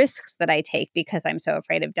the risks that I take because I'm so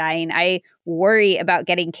afraid of dying. I worry about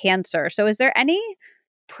getting cancer. So is there any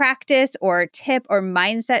practice or tip or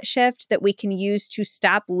mindset shift that we can use to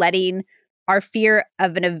stop letting our fear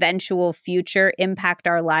of an eventual future impact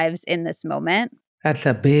our lives in this moment? That's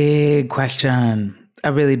a big question,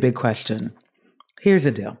 a really big question. Here's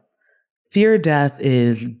the deal. Fear of death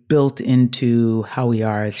is built into how we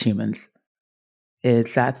are as humans.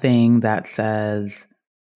 It's that thing that says,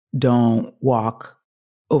 don't walk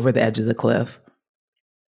over the edge of the cliff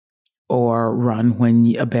or run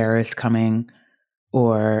when a bear is coming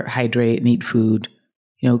or hydrate and eat food.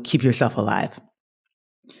 Keep yourself alive.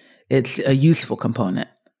 It's a useful component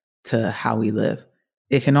to how we live.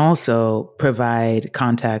 It can also provide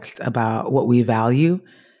context about what we value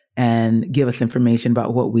and give us information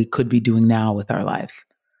about what we could be doing now with our lives.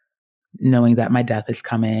 Knowing that my death is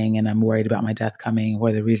coming and I'm worried about my death coming,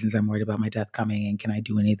 what are the reasons I'm worried about my death coming, and can I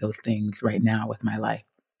do any of those things right now with my life?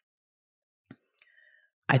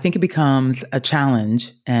 I think it becomes a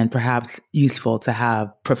challenge and perhaps useful to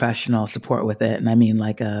have professional support with it. And I mean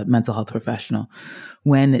like a mental health professional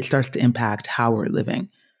when it starts to impact how we're living.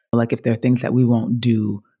 Like if there are things that we won't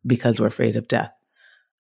do because we're afraid of death.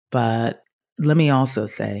 But let me also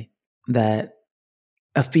say that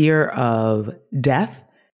a fear of death,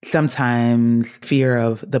 sometimes fear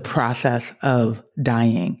of the process of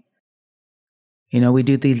dying. We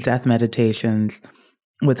do these death meditations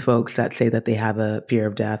with folks that say that they have a fear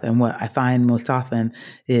of death. And what I find most often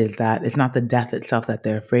is that it's not the death itself that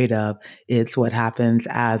they're afraid of. It's what happens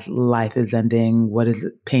as life is ending. What is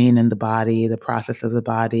pain in the body, the process of the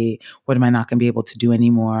body? What am I not going to be able to do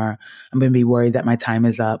anymore? I'm going to be worried that my time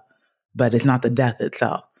is up, but it's not the death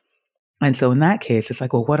itself. And so in that case, it's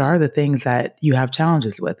like, well, what are the things that you have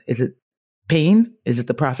challenges with? Is it pain? Is it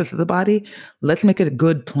the process of the body? Let's make it a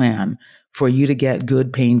good plan for you to get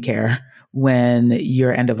good pain care when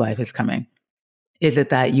your end of life is coming. Is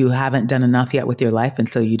it that you haven't done enough yet with your life and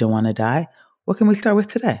so you don't want to die? What can we start with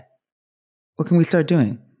today? What can we start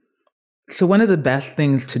doing? So one of the best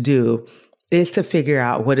things to do is to figure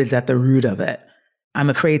out what is at the root of it. I'm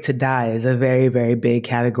afraid to die is a very, very big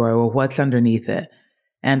category. Well, what's underneath it?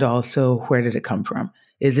 And also, where did it come from?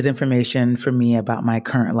 Is it information for me about my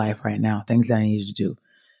current life right now, things that I need to do?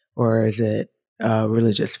 Or is it a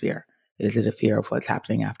religious fear? Is it a fear of what's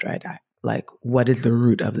happening after I die? Like, what is the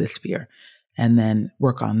root of this fear? And then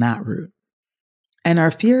work on that root. And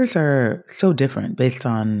our fears are so different based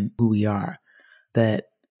on who we are that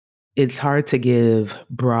it's hard to give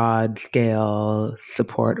broad scale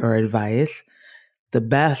support or advice. The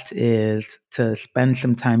best is to spend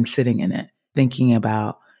some time sitting in it, thinking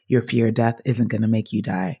about your fear of death isn't going to make you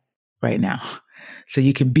die right now. So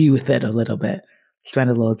you can be with it a little bit.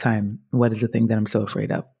 Spend a little time. What is the thing that I'm so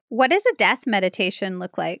afraid of? What does a death meditation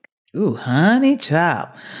look like? Ooh, honey child.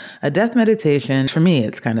 A death meditation, for me,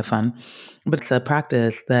 it's kind of fun, but it's a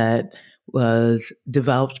practice that was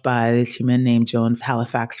developed by this human named Joan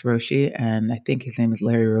Halifax Roshi, and I think his name is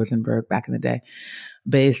Larry Rosenberg back in the day,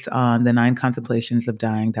 based on the 9 contemplations of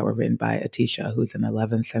dying that were written by Atisha, who's an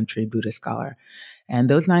 11th century Buddhist scholar. And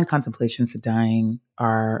those 9 contemplations of dying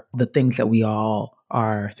are the things that we all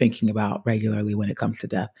are thinking about regularly when it comes to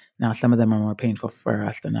death. Now, some of them are more painful for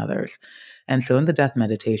us than others. And so in the death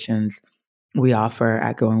meditations we offer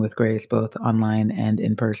at Going with Grace, both online and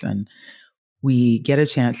in person, we get a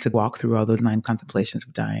chance to walk through all those 9 contemplations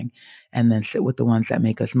of dying and then sit with the ones that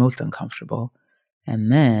make us most uncomfortable and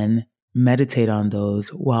then meditate on those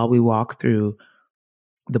while we walk through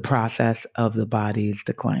the process of the body's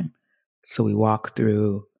decline. So we walk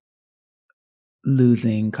through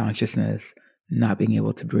losing consciousness, not being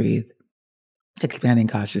able to breathe, expanding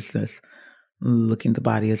consciousness, looking at the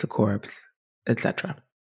body as a corpse, etc.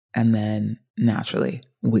 And then naturally,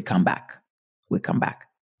 we come back. We come back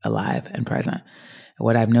alive and present.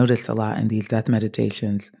 What I've noticed a lot in these death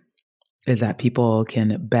meditations is that people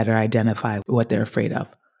can better identify what they're afraid of.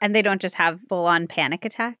 And they don't just have full-on panic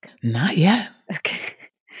attack? Not yet. Okay.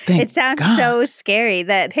 Thank It sounds God. so scary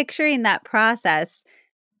that picturing that process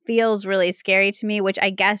feels really scary to me, which I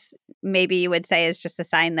guess maybe you would say is just a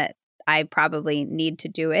sign that I probably need to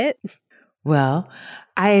do it. Well,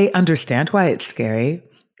 I understand why it's scary.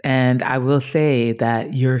 And I will say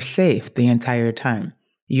that you're safe the entire time.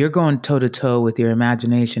 You're going toe to toe with your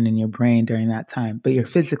imagination and your brain during that time, but you're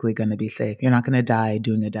physically going to be safe. You're not going to die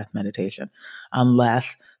doing a death meditation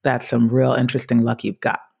unless that's some real interesting luck you've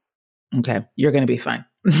got. Okay. You're going to be fine.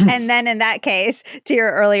 And then in that case, to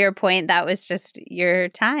your earlier point, that was just your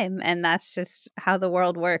time. And that's just how the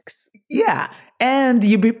world works. Yeah. And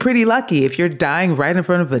you'd be pretty lucky if you're dying right in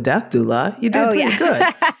front of a death doula. You did pretty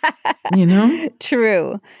good, you know?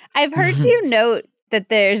 True. I've heard you note that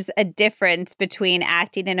there's a difference between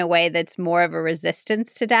acting in a way that's more of a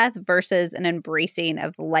resistance to death versus an embracing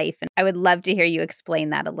of life. And I would love to hear you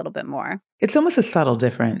explain that a little bit more. It's almost a subtle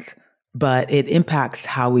difference, but it impacts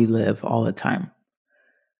how we live all the time.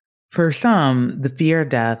 For some, the fear of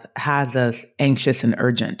death has us anxious and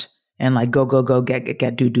urgent and like go, go, go,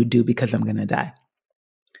 get, do, because I'm going to die.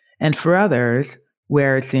 And for others,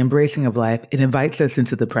 where it's the embracing of life, it invites us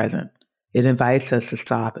into the present. It invites us to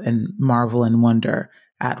stop and marvel and wonder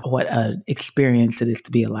at what an experience it is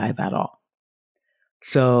to be alive at all.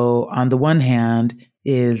 So on the one hand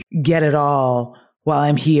is get it all while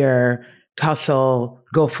I'm here, hustle,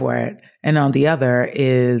 go for it. And on the other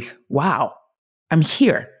is, wow, I'm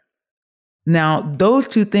here. Now, those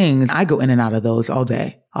two things, I go in and out of those all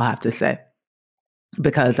day, I'll have to say.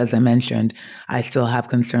 Because as I mentioned, I still have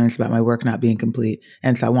concerns about my work not being complete.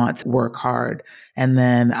 And so I want to work hard. And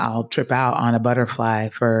then I'll trip out on a butterfly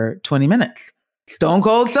for 20 minutes, stone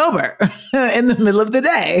cold sober in the middle of the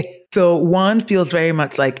day. So one feels very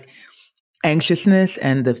much like anxiousness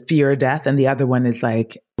and the fear of death. And the other one is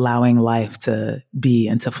like allowing life to be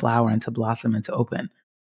and to flower and to blossom and to open.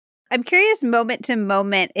 I'm curious moment to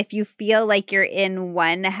moment if you feel like you're in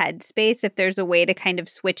one headspace, if there's a way to kind of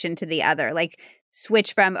switch into the other, like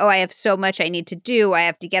switch from, oh, I have so much I need to do, I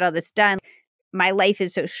have to get all this done, my life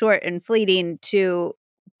is so short and fleeting, to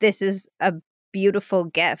this is a beautiful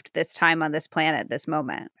gift, this time on this planet, this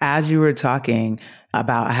moment. As you were talking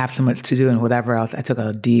about I have so much to do and whatever else, I took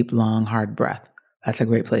a deep, long, hard breath. That's a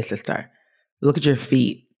great place to start. Look at your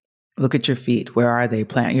feet. Look at your feet. Where are they?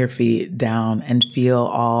 Plant your feet down and feel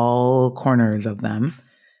all corners of them,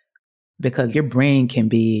 because your brain can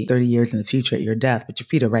be 30 years in the future at your death, but your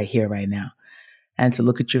feet are right here, right now. And so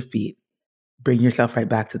look at your feet. Bring yourself right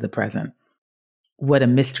back to the present. What a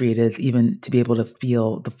mystery it is even to be able to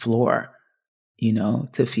feel the floor, you know,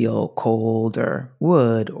 to feel cold or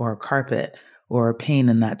wood or carpet or pain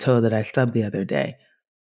in that toe that I stubbed the other day.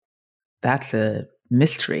 That's a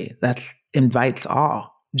mystery. That invites awe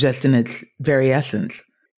just in its very essence.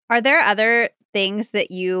 Are there other things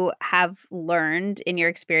that you have learned in your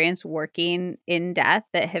experience working in death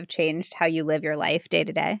that have changed how you live your life day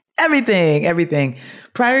to day? Everything.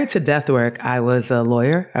 Prior to death work, I was a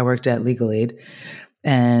lawyer. I worked at Legal Aid,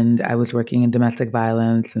 and I was working in domestic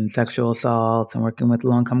violence and sexual assaults and working with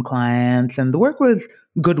low-income clients. And the work was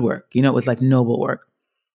good work. You know, it was like noble work.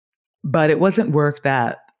 But it wasn't work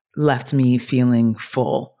that left me feeling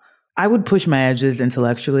full. I would push my edges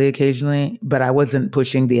intellectually occasionally, but I wasn't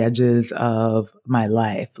pushing the edges of my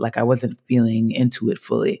life. Like I wasn't feeling into it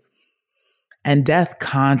fully. And death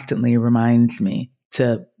constantly reminds me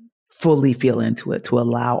to fully feel into it, to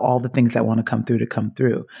allow all the things that want to come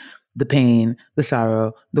through. The pain, the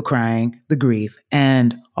sorrow, the crying, the grief,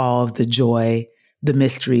 and all of the joy, the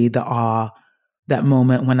mystery, the awe, that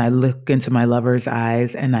moment when I look into my lover's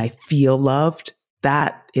eyes and I feel loved,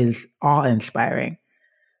 that is awe-inspiring.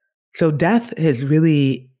 So death has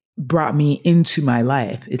really brought me into my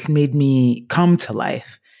life. It's made me come to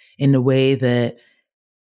life in a way that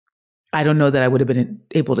I don't know that I would have been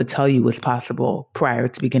able to tell you was possible prior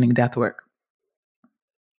to beginning death work.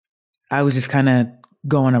 I was just kind of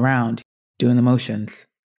going around, doing the motions,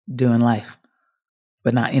 doing life,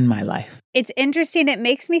 but not in my life. It's interesting. It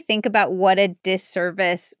makes me think about what a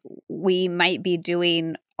disservice we might be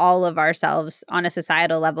doing all of ourselves on a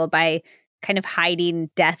societal level by kind of hiding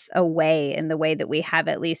death away in the way that we have,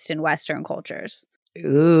 at least in Western cultures.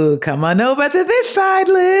 Ooh, come on over to this side,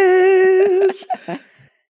 Liz.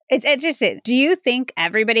 It's interesting. Do you think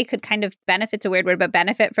everybody could kind of benefit's a weird word, but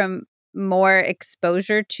benefit from more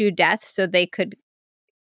exposure to death so they could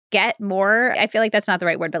get more? I feel like that's not the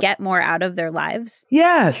right word, but get more out of their lives?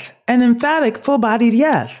 Yes. An emphatic, full-bodied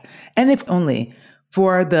yes. And if only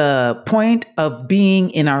for the point of being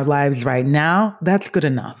in our lives right now, that's good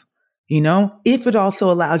enough. You know, if it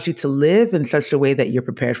also allows you to live in such a way that you're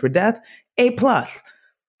prepared for death, A+.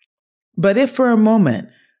 But if for a moment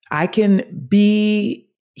I can be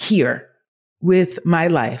here with my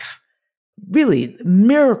life, really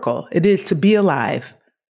miracle it is to be alive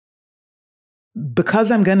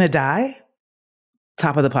because I'm going to die,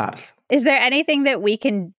 top of the pops. Is there anything that we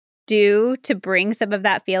can do to bring some of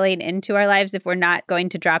that feeling into our lives if we're not going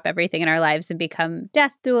to drop everything in our lives and become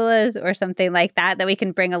death doulas or something like that, that we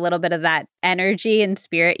can bring a little bit of that energy and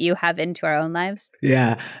spirit you have into our own lives?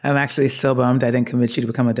 Yeah, I'm actually so bummed I didn't convince you to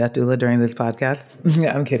become a death doula during this podcast.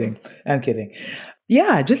 I'm kidding.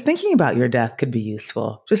 Yeah, just thinking about your death could be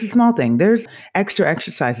useful. Just a small thing. There's extra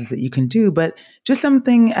exercises that you can do, but just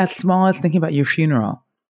something as small as thinking about your funeral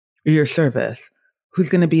or your service. Who's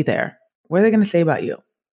going to be there? What are they going to say about you?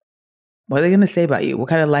 What are they going to say about you? What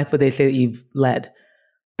kind of life would they say that you've led?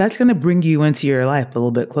 That's going to bring you into your life a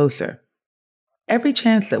little bit closer. Every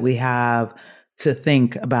chance that we have to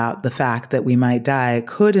think about the fact that we might die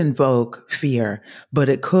could invoke fear, but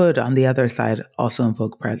it could, on the other side, also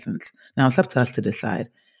invoke presence. Now, it's up to us to decide.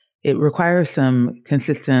 It requires some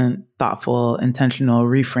consistent, thoughtful, intentional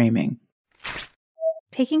reframing.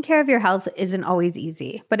 Taking care of your health isn't always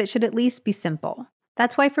easy, but it should at least be simple.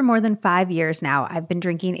 That's why for more than 5 years now, I've been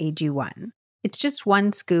drinking AG1. It's just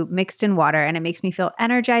one scoop mixed in water, and it makes me feel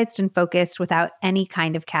energized and focused without any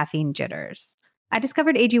kind of caffeine jitters. I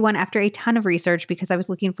discovered AG1 after a ton of research because I was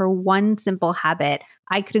looking for one simple habit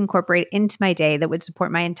I could incorporate into my day that would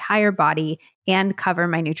support my entire body and cover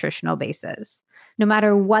my nutritional bases. No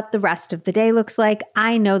matter what the rest of the day looks like,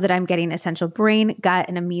 I know that I'm getting essential brain, gut,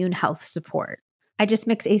 and immune health support. I just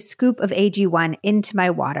mix a scoop of AG1 into my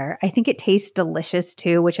water. I think it tastes delicious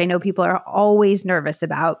too, which I know people are always nervous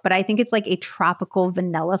about, but I think it's like a tropical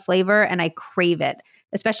vanilla flavor and I crave it,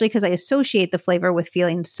 especially because I associate the flavor with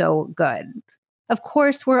feeling so good. Of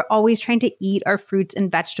course, we're always trying to eat our fruits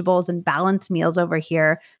and vegetables and balance meals over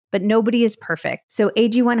here, but nobody is perfect. So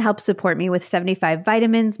AG1 helps support me with 75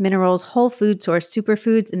 vitamins, minerals, whole food source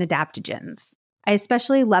superfoods, and adaptogens. I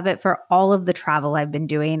especially love it for all of the travel I've been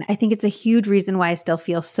doing. I think it's a huge reason why I still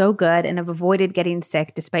feel so good and have avoided getting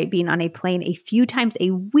sick despite being on a plane a few times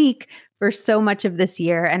a week for so much of this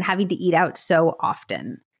year and having to eat out so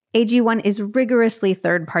often. AG1 is rigorously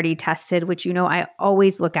third-party tested, which you know I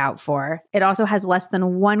always look out for. It also has less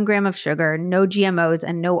than 1 gram of sugar, no GMOs,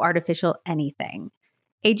 and no artificial anything.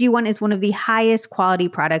 AG1 is one of the highest quality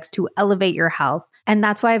products to elevate your health, and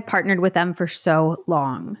that's why I've partnered with them for so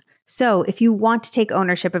long. So if you want to take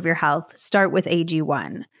ownership of your health, start with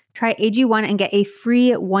AG1. Try AG1 and get a free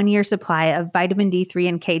 1-year supply of vitamin D3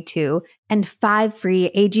 and K2 and 5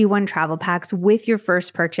 free AG1 travel packs with your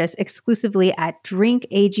first purchase exclusively at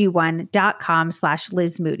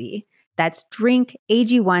drinkag1.com/Liz Moody. That's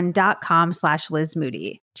drinkag1.com/Liz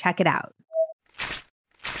Moody. Check it out.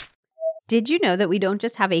 Did you know that we don't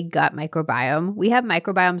just have a gut microbiome? We have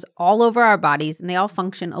microbiomes all over our bodies and they all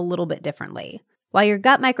function a little bit differently. While your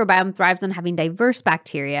gut microbiome thrives on having diverse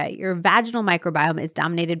bacteria, your vaginal microbiome is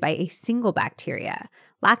dominated by a single bacteria,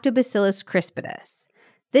 Lactobacillus crispus.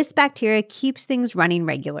 This bacteria keeps things running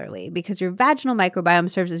regularly because your vaginal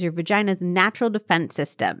microbiome serves as your vagina's natural defense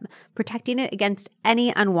system, protecting it against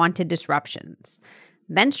any unwanted disruptions.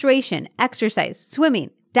 Menstruation, exercise, swimming,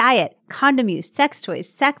 diet, condom use, sex toys,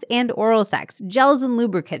 sex and oral sex, gels and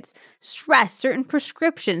lubricants, stress, certain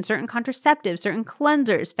prescriptions, certain contraceptives, certain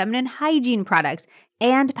cleansers, feminine hygiene products,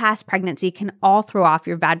 and past pregnancy can all throw off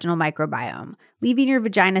your vaginal microbiome, leaving your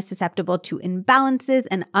vagina susceptible to imbalances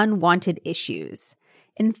and unwanted issues.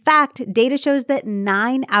 In fact, data shows that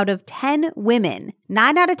 9 out of 10 women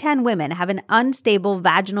have an unstable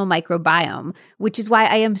vaginal microbiome, which is why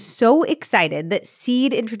I am so excited that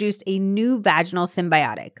Seed introduced a new vaginal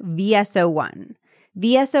symbiotic, VSO1.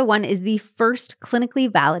 VSO1 is the first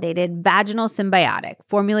clinically validated vaginal symbiotic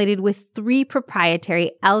formulated with 3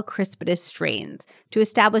 proprietary L. crispus strains to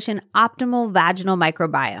establish an optimal vaginal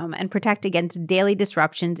microbiome and protect against daily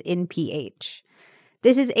disruptions in pH.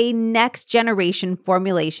 This is a next-generation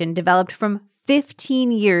formulation developed from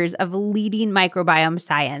 15 years of leading microbiome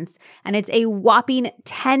science, and it's a whopping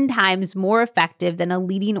 10 times more effective than a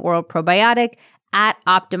leading oral probiotic at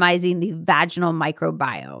optimizing the vaginal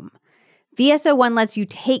microbiome. VSO1 lets you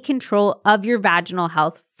take control of your vaginal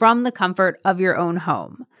health from the comfort of your own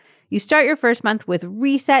home. You start your first month with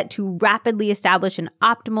Reset to rapidly establish an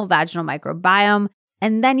optimal vaginal microbiome,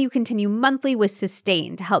 and then you continue monthly with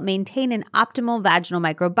Sustain to help maintain an optimal vaginal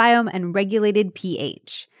microbiome and regulated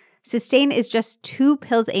pH. Sustain is just 2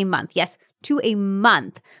 pills a month. Yes, 2 a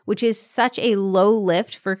month, which is such a low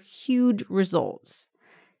lift for huge results.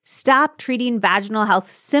 Stop treating vaginal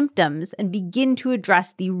health symptoms and begin to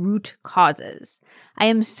address the root causes. I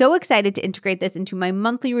am so excited to integrate this into my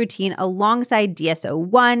monthly routine alongside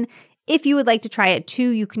DSO1. If you would like to try it too,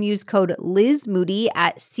 you can use code LizMoody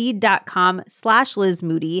at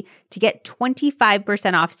seed.com/LizMoody to get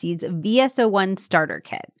 25% off Seed's VSO1 starter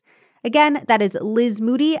kit. Again, that is Liz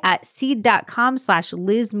Moody at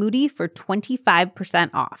seed.com/LizMoody for 25%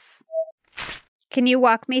 off. Can you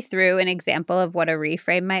walk me through an example of what a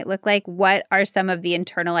reframe might look like? What are some of the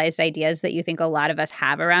internalized ideas that you think a lot of us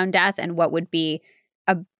have around death, and what would be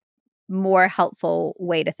a more helpful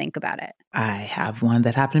way to think about it? I have one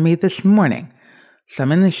that happened to me this morning. So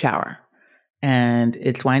I'm in the shower and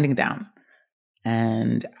it's winding down.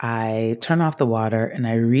 And I turn off the water and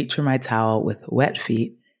I reach for my towel with wet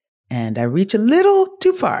feet, and I reach a little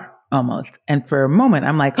too far almost. And for a moment,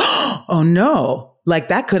 I'm like, oh no, like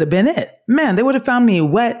that could have been it. Man, they would have found me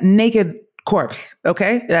wet, naked corpse.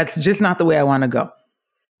 Okay. That's just not the way I want to go.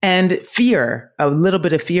 And fear, a little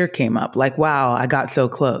bit of fear came up like, wow, I got so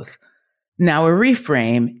close. Now a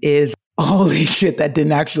reframe is, holy shit, that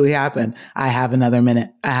didn't actually happen. I have another minute.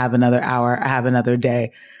 I have another hour. I have another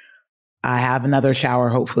day. I have another shower,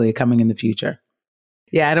 hopefully coming in the future.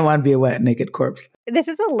 Yeah, I don't want to be a wet, naked corpse. This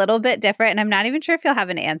is a little bit different, and I'm not even sure if you'll have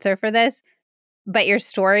an answer for this, but your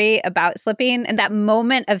story about slipping and that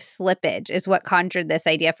moment of slippage is what conjured this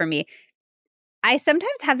idea for me. I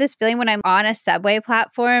sometimes have this feeling when I'm on a subway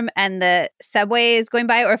platform and the subway is going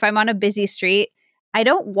by, or if I'm on a busy street, I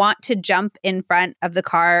don't want to jump in front of the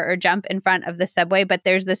car or jump in front of the subway, but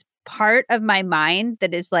there's this part of my mind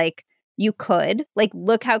that is like, you could, like,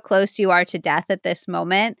 look how close you are to death at this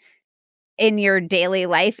moment in your daily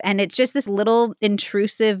life. And it's just this little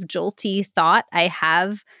intrusive, jolty thought I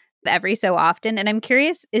have every so often. And I'm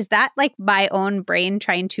curious, is that like my own brain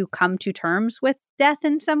trying to come to terms with death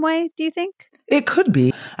in some way, do you think? It could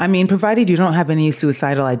be. I mean, provided you don't have any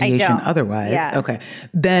suicidal ideation don't. otherwise. Yeah. Okay.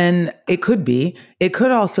 Then it could be. It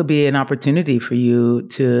could also be an opportunity for you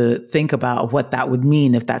to think about what that would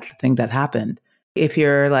mean if that's the thing that happened. If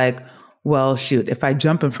you're like, well, shoot, if I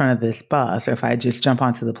jump in front of this bus or if I just jump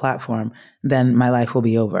onto the platform, then my life will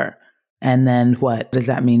be over. And then what does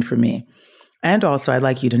that mean for me? And also, I'd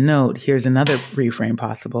like you to note, here's another reframe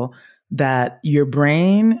possible, that your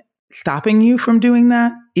brain stopping you from doing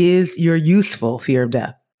that is your useful fear of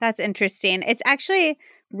death. That's interesting. It's actually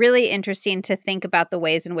really interesting to think about the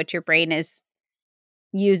ways in which your brain is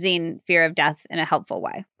using fear of death in a helpful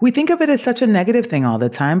way. We think of it as such a negative thing all the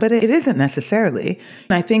time, but it isn't necessarily.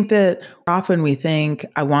 And I think that often we think,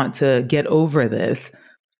 I want to get over this.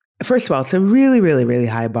 First of all, it's a really, really, really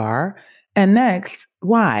high bar. And next,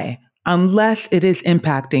 why? Unless it is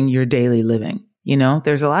impacting your daily living. You know,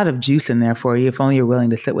 there's a lot of juice in there for you if only you're willing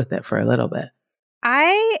to sit with it for a little bit.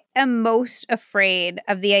 I am most afraid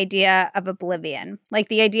of the idea of oblivion, like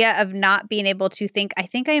the idea of not being able to think. I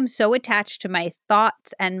think I am so attached to my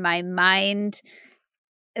thoughts and my mind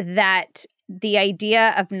that the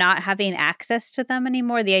idea of not having access to them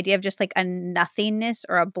anymore, the idea of just like a nothingness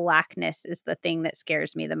or a blackness is the thing that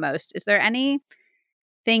scares me the most. Is there anything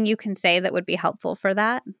you can say that would be helpful for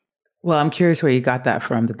that? Well, I'm curious where you got that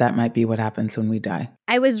from, that might be what happens when we die.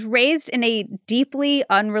 I was raised in a deeply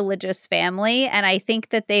unreligious family, and I think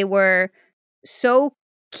that they were so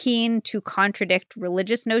keen to contradict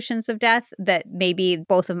religious notions of death that maybe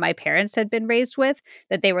both of my parents had been raised with,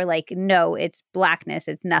 that they were like, no, it's blackness,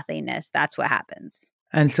 it's nothingness, that's what happens.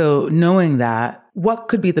 And so knowing that, what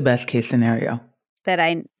could be the best case scenario? That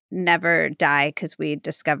I never die because we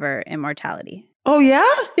discover immortality. Oh, yeah?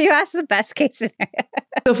 You asked the best case scenario.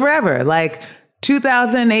 So forever, like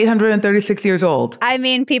 2,836 years old. I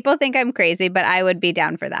mean, people think I'm crazy, but I would be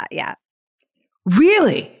down for that. Yeah.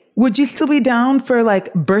 Really? Would you still be down for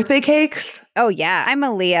like birthday cakes? Oh, yeah. I'm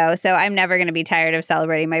a Leo, so I'm never going to be tired of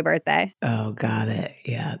celebrating my birthday. Oh, got it.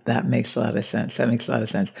 Yeah, that makes a lot of sense. That makes a lot of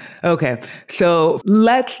sense. Okay. So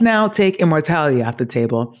let's now take immortality off the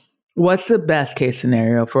table. What's the best case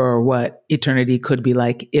scenario for what eternity could be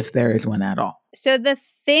like if there is one at all? So the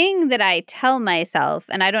thing that I tell myself,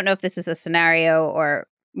 and I don't know if this is a scenario or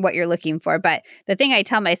what you're looking for, but the thing I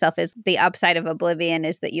tell myself is the upside of oblivion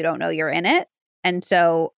is that you don't know you're in it. And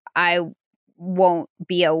so I won't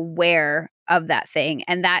be aware of that thing.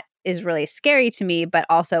 And that is really scary to me, but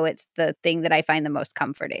also it's the thing that I find the most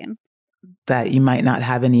comforting. That you might not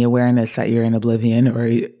have any awareness that you're in oblivion or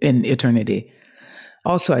in eternity.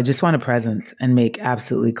 Also, I just want a presence and make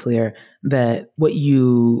absolutely clear that what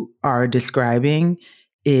you are describing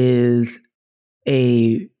is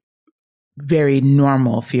a very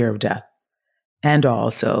normal fear of death and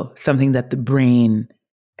also something that the brain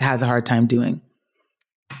has a hard time doing.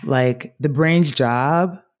 Like the brain's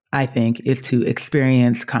job, I think, is to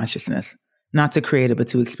experience consciousness, not to create it, but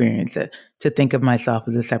to experience it, to think of myself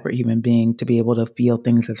as a separate human being, to be able to feel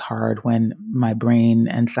things as hard when my brain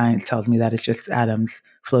and science tells me that it's just atoms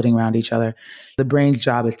floating around each other. The brain's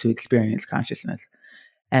job is to experience consciousness.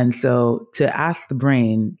 And so to ask the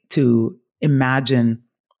brain to imagine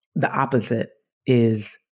the opposite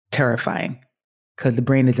is terrifying because the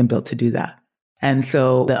brain isn't built to do that. And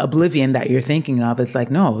so the oblivion that you're thinking of is like,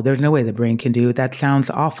 no, there's no way the brain can do it. That sounds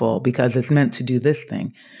awful because it's meant to do this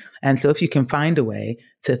thing. And so if you can find a way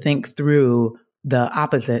to think through the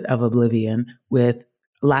opposite of oblivion with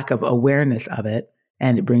lack of awareness of it,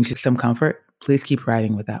 and it brings you some comfort, please keep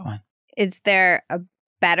riding with that one. Is there a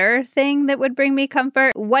better thing that would bring me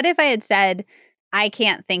comfort? What if I had said, I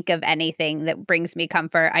can't think of anything that brings me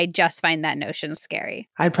comfort. I just find that notion scary.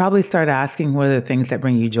 I'd probably start asking, what are the things that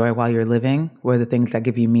bring you joy while you're living? What are the things that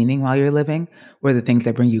give you meaning while you're living? What are the things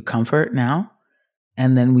that bring you comfort now?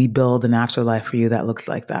 And then we build an afterlife for you that looks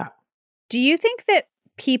like that. Do you think that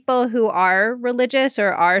people who are religious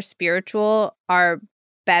or are spiritual are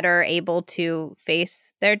better able to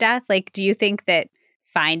face their death? Like, do you think that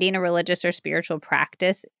finding a religious or spiritual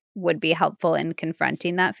practice would be helpful in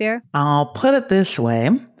confronting that fear? I'll put it this way.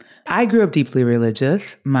 I grew up deeply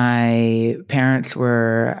religious. My parents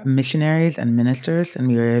were missionaries and ministers, and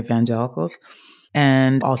we were evangelicals.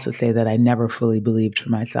 And also say that I never fully believed for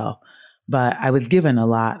myself. But I was given a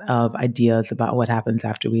lot of ideas about what happens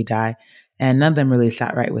after we die, and none of them really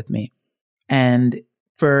sat right with me. And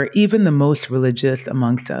for even the most religious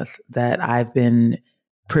amongst us that I've been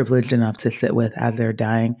privileged enough to sit with as they're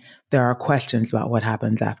dying, there are questions about what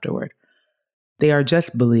happens afterward. They are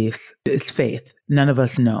just beliefs. It's faith. None of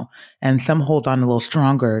us know. And some hold on a little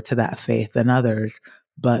stronger to that faith than others,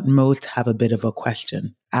 but most have a bit of a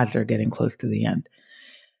question as they're getting close to the end.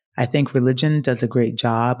 I think religion does a great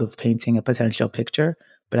job of painting a potential picture,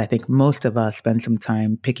 but I think most of us spend some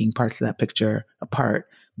time picking parts of that picture apart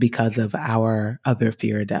because of our other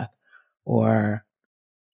fear of death or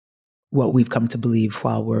what we've come to believe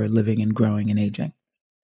while we're living and growing and aging.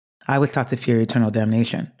 I was taught to fear eternal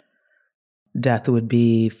damnation. Death would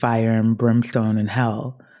be fire and brimstone and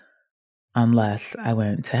hell unless I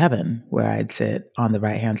went to heaven, where I'd sit on the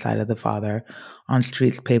right-hand side of the Father on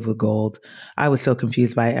streets paved with gold. I was so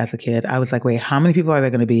confused by it as a kid. I was like, wait, how many people are there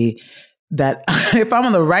going to be that if I'm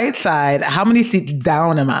on the right side, how many seats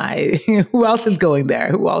down am I? Who else is going there?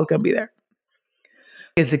 Who else is going to be there?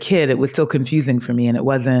 As a kid, it was so confusing for me, and it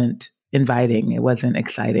wasn't inviting. It wasn't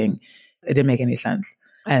exciting. It didn't make any sense.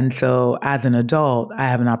 And so as an adult, I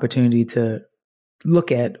have an opportunity to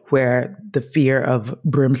look at where the fear of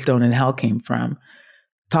brimstone and hell came from,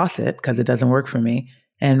 toss it because it doesn't work for me,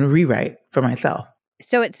 and rewrite for myself.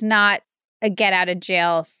 So it's not a get out of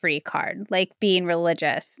jail free card. Like being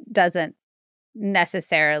religious doesn't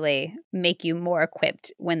necessarily make you more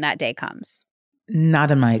equipped when that day comes.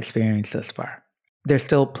 Not in my experience thus far. There's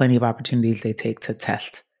still plenty of opportunities they take to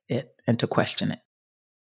test it and to question it.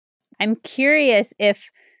 I'm curious if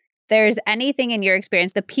there's anything in your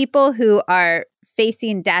experience, the people who are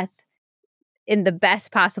facing death in the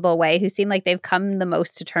best possible way, who seem like they've come the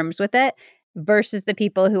most to terms with it, versus the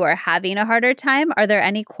people who are having a harder time. Are there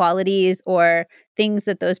any qualities or things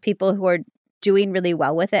that those people who are doing really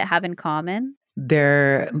well with it have in common?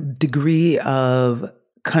 Their degree of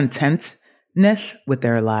contentness with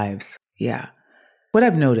their lives. Yeah. What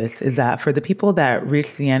I've noticed is that for the people that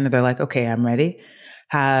reach the end, they're like, okay, I'm ready,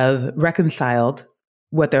 have reconciled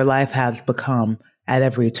what their life has become at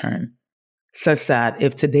every turn, such that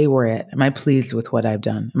if today were it, am I pleased with what I've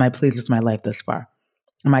done? Am I pleased with my life thus far?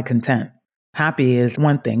 Am I content? Happy is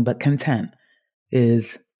one thing, but content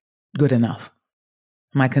is good enough.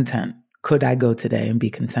 Am I content? Could I go today and be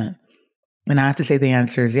content? And I have to say the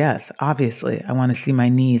answer is yes. Obviously, I want to see my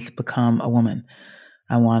niece become a woman.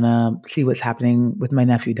 I want to see what's happening with my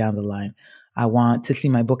nephew down the line. I want to see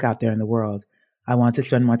my book out there in the world. I want to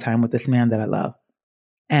spend more time with this man that I love.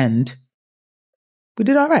 And we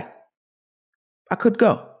did all right. I could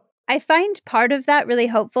go. I find part of that really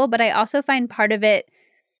hopeful, but I also find part of it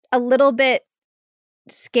a little bit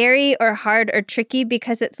scary or hard or tricky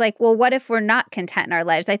because it's like, well, what if we're not content in our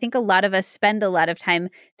lives? I think a lot of us spend a lot of time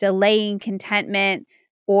delaying contentment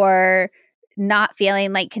or not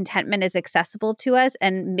feeling like contentment is accessible to us.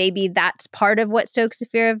 And maybe that's part of what stokes the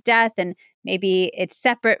fear of death. And maybe it's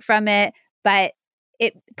separate from it, but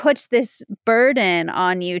it puts this burden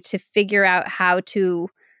on you to figure out how to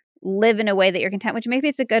live in a way that you're content, which maybe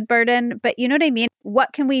it's a good burden, but you know what I mean?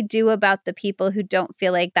 What can we do about the people who don't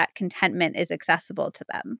feel like that contentment is accessible to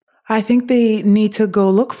them? I think they need to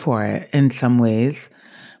go look for it in some ways.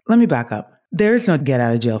 Let me back up. There's no get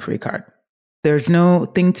out of jail free card. There's no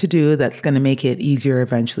thing to do that's going to make it easier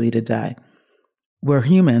eventually to die. We're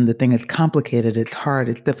human. The thing is complicated. It's hard.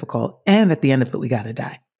 It's difficult. And at the end of it, we got to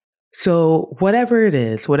die. So whatever it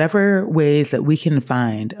is, whatever ways that we can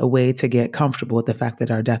find a way to get comfortable with the fact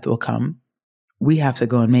that our death will come, we have to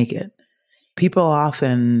go and make it. People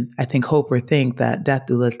often, I think, hope or think that death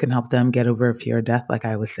doulas can help them get over a fear of death, like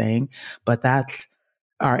I was saying, but that's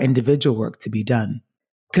our individual work to be done.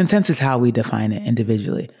 Content is how we define it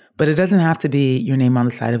individually, but it doesn't have to be your name on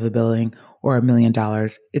the side of a building or $1 million.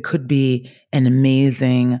 It could be an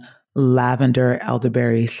amazing lavender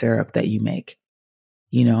elderberry syrup that you make.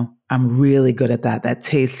 I'm really good at that. That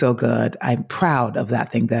tastes so good. I'm proud of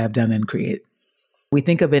that thing that I've done and created. We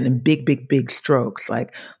think of it in big, big, big strokes,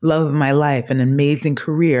 like love of my life, an amazing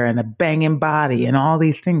career, and a banging body, and all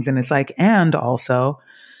these things. And it's like, and also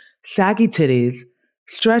saggy titties,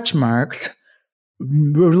 stretch marks,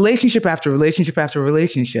 relationship after relationship after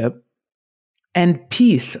relationship, and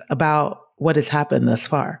peace about what has happened thus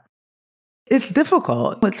far. It's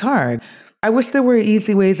difficult. It's hard. I wish there were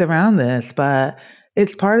easy ways around this, but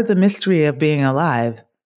it's part of the mystery of being alive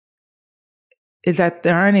is that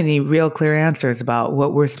there aren't any real clear answers about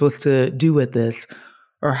what we're supposed to do with this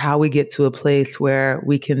or how we get to a place where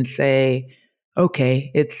we can say, okay,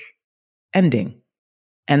 it's ending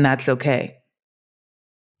and that's okay.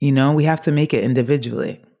 We have to make it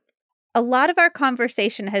individually. A lot of our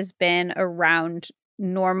conversation has been around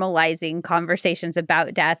normalizing conversations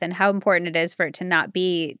about death and how important it is for it to not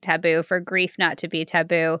be taboo, for grief not to be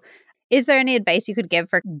taboo. Is there any advice you could give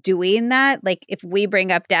for doing that? Like if we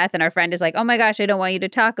bring up death and our friend is like, oh my gosh, I don't want you to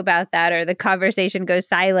talk about that, or the conversation goes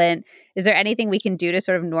silent, is there anything we can do to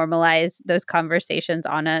sort of normalize those conversations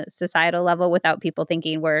on a societal level without people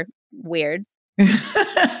thinking we're weird?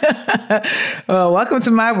 Well, welcome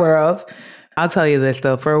to my world. I'll tell you this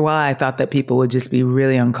though, for a while I thought that people would just be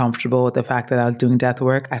really uncomfortable with the fact that I was doing death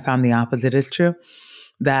work. I found the opposite is true.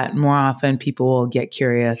 That more often people will get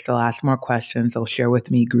curious, they'll ask more questions, they'll share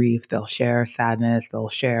with me grief, they'll share sadness, they'll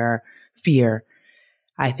share fear.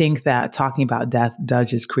 I think that talking about death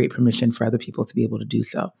does just create permission for other people to be able to do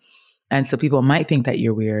so. And so people might think that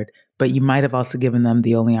you're weird, but you might have also given them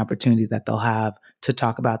the only opportunity that they'll have to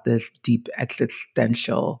talk about this deep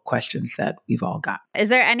existential questions that we've all got. Is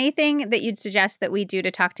there anything that you'd suggest that we do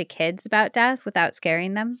to talk to kids about death without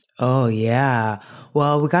scaring them? Oh, yeah.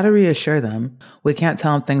 Well, we got to reassure them. We can't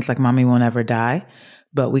tell them things like mommy won't ever die,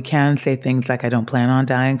 but we can say things like I don't plan on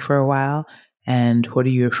dying for a while. And what are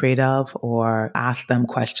you afraid of? Or ask them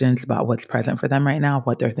questions about what's present for them right now,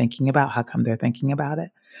 what they're thinking about, how come they're thinking about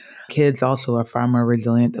it. Kids also are far more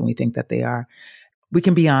resilient than we think that they are. We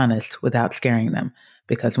can be honest without scaring them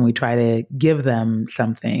because when we try to give them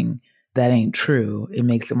something that ain't true, it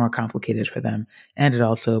makes it more complicated for them. And it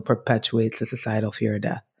also perpetuates the societal fear of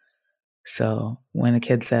death. So when a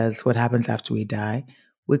kid says, what happens after we die?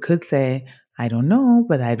 We could say, I don't know,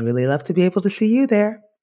 but I'd really love to be able to see you there.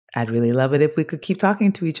 I'd really love it if we could keep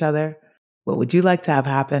talking to each other. What would you like to have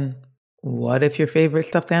happen? What if your favorite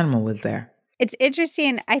stuffed animal was there? It's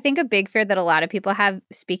interesting. I think a big fear that a lot of people have,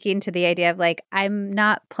 speaking to the idea of like, I'm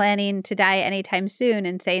not planning to die anytime soon,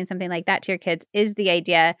 and saying something like that to your kids, is the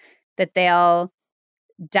idea that they'll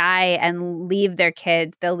die and leave their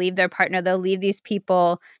kids, they'll leave their partner, they'll leave these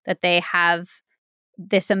people that they have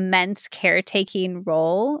this immense caretaking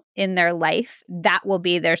role in their life. That will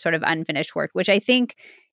be their sort of unfinished work, which I think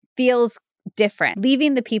feels different.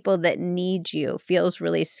 Leaving the people that need you feels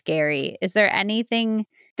really scary. Is there anything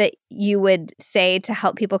that you would say to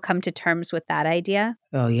help people come to terms with that idea?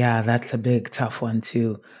 Oh, yeah, that's a big, tough one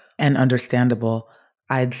too, and understandable.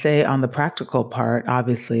 I'd say on the practical part,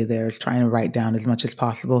 obviously, there's trying to write down as much as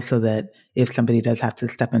possible so that if somebody does have to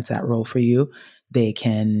step into that role for you, they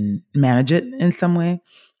can manage it in some way.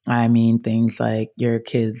 I mean, things like your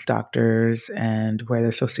kids' doctors and where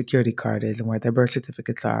their social security card is and where their birth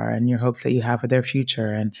certificates are and your hopes that you have for their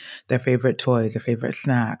future and their favorite toys, their favorite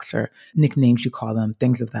snacks or nicknames you call them,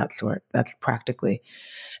 things of that sort. That's practically.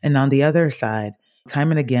 And on the other side, time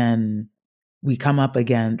and again, we come up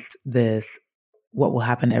against this, what will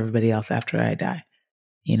happen to everybody else after I die,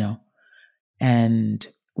 you know? And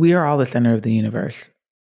we are all the center of the universe.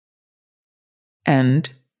 And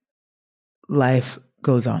life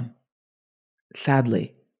goes on,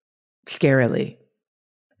 sadly, scarily.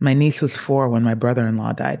 My niece was 4 when my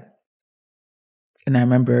brother-in-law died. And I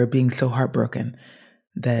remember being so heartbroken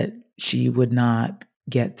that she would not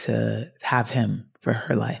get to have him for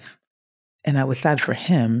her life. And I was sad for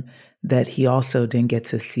him that he also didn't get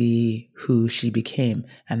to see who she became.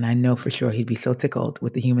 And I know for sure he'd be so tickled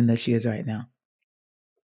with the human that she is right now.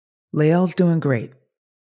 Lael's doing great.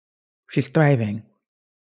 She's thriving.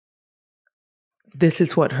 This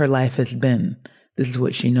is what her life has been. This is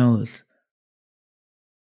what she knows.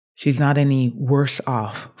 She's not any worse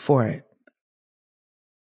off for it.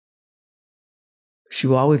 She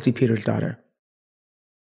will always be Peter's daughter.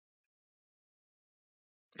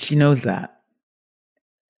 She knows that.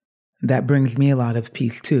 That brings me a lot of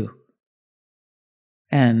peace too.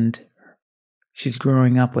 And she's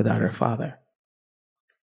growing up without her father.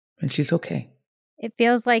 And she's okay. It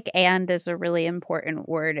feels like "and" is a really important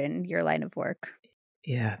word in your line of work.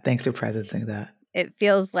 Yeah, thanks for presencing that. It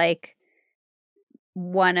feels like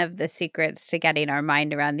one of the secrets to getting our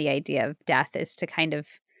mind around the idea of death is to kind of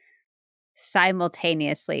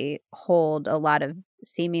simultaneously hold a lot of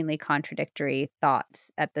seemingly contradictory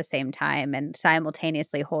thoughts at the same time and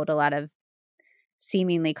simultaneously hold a lot of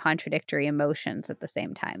seemingly contradictory emotions at the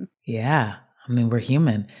same time. Yeah. I mean, we're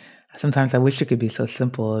human. Sometimes I wish it could be so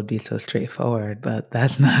simple, it'd be so straightforward, but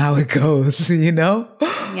that's not how it goes, you know?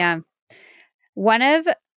 Yeah. One of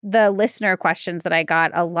the listener questions that I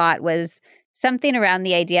got a lot was something around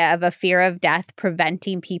the idea of a fear of death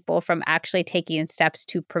preventing people from actually taking steps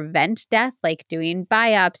to prevent death, like doing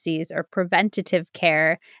biopsies or preventative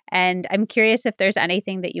care. And I'm curious if there's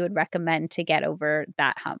anything that you would recommend to get over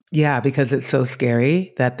that hump. Yeah, because it's so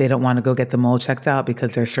scary that they don't want to go get the mole checked out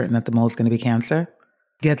because they're certain that the mole is going to be cancer.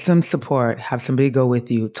 Get some support, have somebody go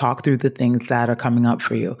with you, talk through the things that are coming up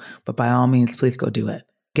for you. But by all means, please go do it.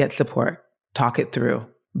 Get support, talk it through,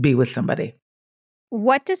 be with somebody.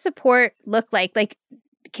 What does support look like? Like,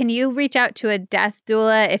 can you reach out to a death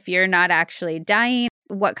doula if you're not actually dying?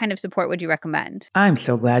 What kind of support would you recommend? I'm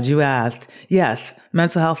so glad you asked. Yes,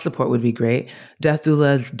 mental health support would be great. Death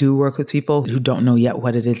doulas do work with people who don't know yet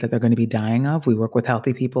what it is that they're going to be dying of. We work with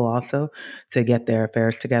healthy people also to get their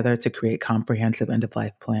affairs together, to create comprehensive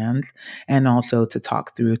end-of-life plans, and also to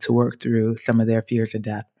talk through, to work through some of their fears of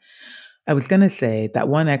death. I was going to say that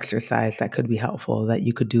one exercise that could be helpful that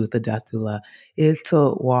you could do with the death doula is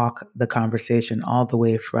to walk the conversation all the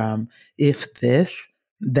way from if this,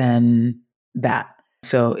 then that.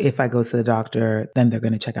 So if I go to the doctor, then they're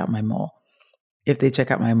going to check out my mole. If they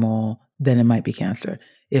check out my mole, then it might be cancer.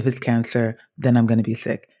 If it's cancer, then I'm going to be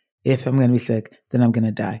sick. If I'm going to be sick, then I'm going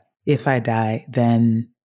to die. If I die, then ...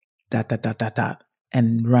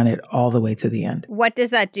 and run it all the way to the end. What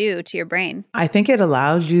does that do to your brain? I think it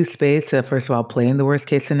allows you space to, first of all, play in the worst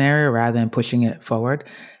case scenario rather than pushing it forward.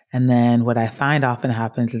 And then what I find often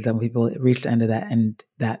happens is that when people reach the end of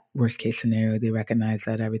that worst case scenario, they recognize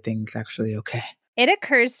that everything's actually okay. It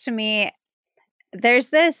occurs to me, there's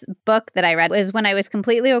this book that I read. It was when I was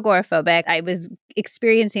completely agoraphobic. I was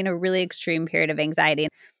experiencing a really extreme period of anxiety.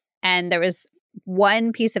 And there was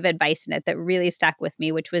one piece of advice in it that really stuck with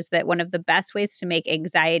me, which was that one of the best ways to make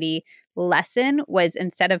anxiety lessen was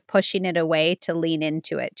instead of pushing it away, to lean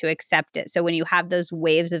into it, to accept it. So when you have those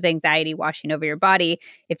waves of anxiety washing over your body,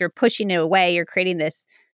 if you're pushing it away, you're creating this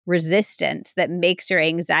resistance that makes your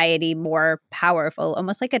anxiety more powerful,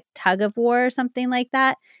 almost like a tug of war or something like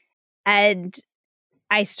that. And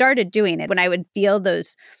I started doing it when I would feel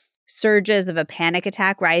those surges of a panic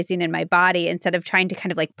attack rising in my body. Instead of trying to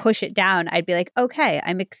kind of like push it down, I'd be like, okay,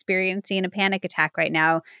 I'm experiencing a panic attack right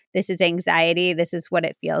now. This is anxiety. This is what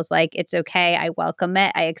it feels like. It's okay. I welcome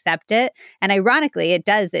it. I accept it. And ironically, it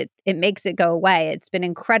does. It makes it go away. It's been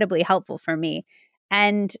incredibly helpful for me.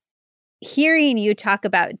 And hearing you talk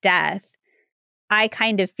about death, I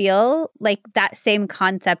kind of feel like that same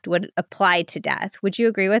concept would apply to death. Would you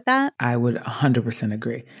agree with that? I would 100%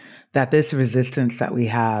 agree that this resistance that we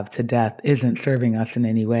have to death isn't serving us in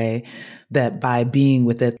any way, that by being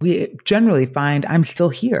with it, we generally find I'm still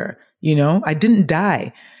here. You know, I didn't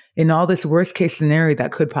die in all this worst case scenario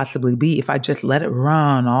that could possibly be. If I just let it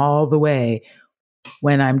run all the way,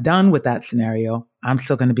 when I'm done with that scenario, I'm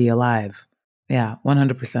still going to be alive. Yeah,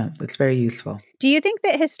 100%. It's very useful. Do you think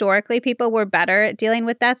that historically people were better at dealing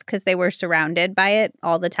with death because they were surrounded by it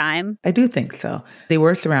all the time? I do think so. They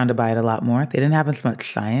were surrounded by it a lot more. They didn't have as much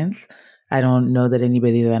science. I don't know that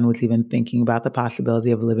anybody then was even thinking about the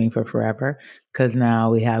possibility of living for forever, because now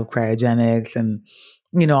we have cryogenics and,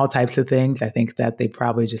 you know, all types of things. I think that they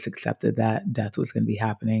probably just accepted that death was going to be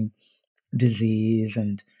happening, disease,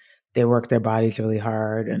 and they worked their bodies really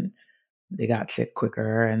hard and they got sick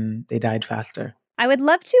quicker and they died faster. I would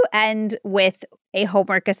love to end with a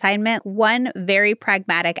homework assignment, one very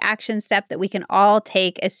pragmatic action step that we can all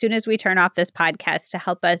take as soon as we turn off this podcast to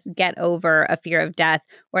help us get over a fear of death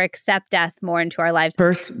or accept death more into our lives.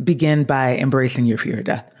 First, begin by embracing your fear of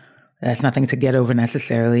death. That's nothing to get over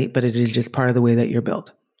necessarily, but it is just part of the way that you're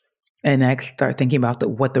built. And next, start thinking about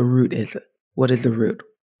what the root is. What is the root?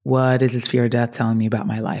 What is this fear of death telling me about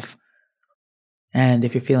my life? And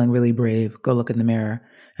if you're feeling really brave, go look in the mirror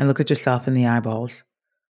and look at yourself in the eyeballs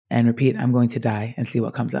and repeat, I'm going to die, and see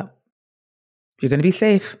what comes up. You're going to be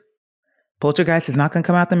safe. Poltergeist is not going to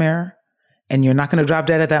come out the mirror, and you're not going to drop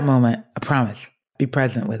dead at that moment. I promise. Be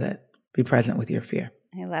present with it. Be present with your fear.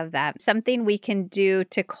 I love that. Something we can do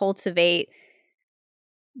to cultivate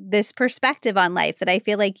this perspective on life that I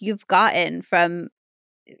feel like you've gotten from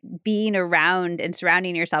being around and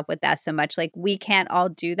surrounding yourself with that so much. Like, we can't all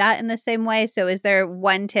do that in the same way. So is there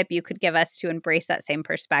one tip you could give us to embrace that same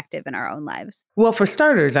perspective in our own lives? Well, for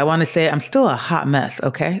starters, I want to say I'm still a hot mess,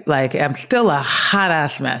 okay? Like, I'm still a hot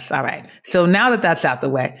ass mess. All right. So now that that's out the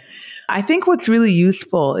way, I think what's really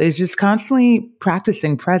useful is just constantly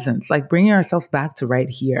practicing presence, like bringing ourselves back to right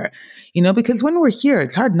here, because when we're here,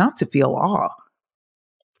 it's hard not to feel awe.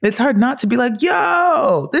 It's hard not to be like,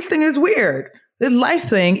 yo, this thing is weird. This life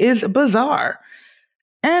thing is bizarre.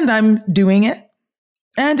 And I'm doing it.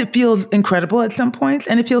 And it feels incredible at some points,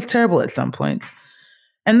 and it feels terrible at some points.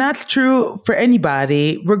 And that's true for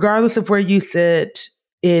anybody, regardless of where you sit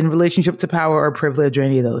in relationship to power or privilege or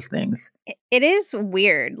any of those things. It is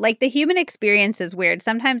weird. Like, the human experience is weird.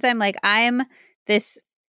 Sometimes I'm like, I'm this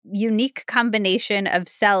unique combination of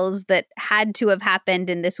cells that had to have happened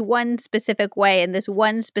in this one specific way in this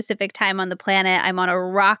one specific time on the planet. I'm on a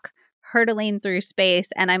rock hurtling through space,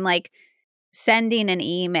 and I'm like sending an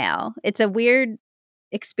email. It's a weird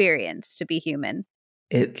experience to be human.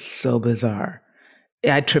 It's so bizarre.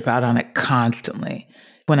 I trip out on it constantly.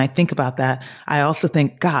 When I think about that, I also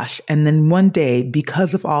think, gosh, and then one day,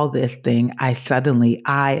 because of all this thing, as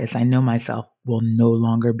I know myself, will no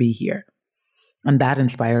longer be here. And that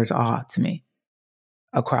inspires awe to me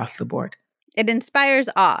across the board. It inspires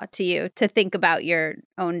awe to you to think about your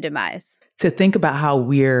own demise. To think about how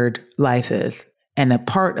weird life is. And a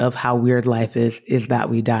part of how weird life is that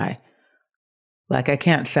we die. Like, I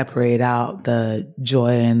can't separate out the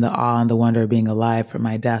joy and the awe and the wonder of being alive from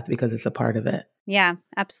my death because it's a part of it. Yeah,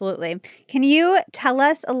 absolutely. Can you tell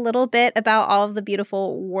us a little bit about all of the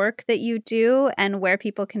beautiful work that you do and where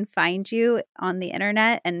people can find you on the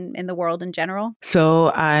internet and in the world in general?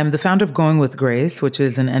 So I'm the founder of Going with Grace, which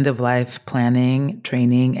is an end-of-life planning,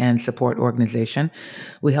 training, and support organization.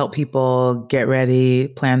 We help people get ready,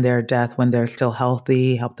 plan their death when they're still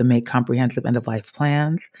healthy, help them make comprehensive end-of-life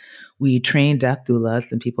plans. We train death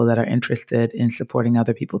doulas and people that are interested in supporting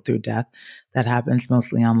other people through death. That happens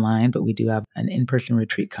mostly online, but we do have an in-person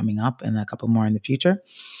retreat coming up and a couple more in the future.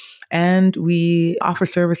 And we offer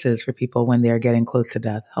services for people when they're getting close to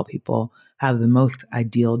death, help people have the most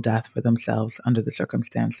ideal death for themselves under the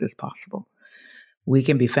circumstances possible. We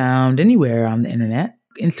can be found anywhere on the internet.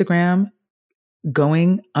 Instagram,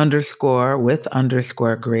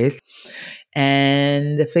 going_with_grace,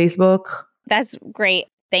 and Facebook. That's great.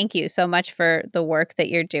 Thank you so much for the work that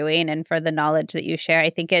you're doing and for the knowledge that you share. I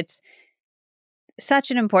think it's such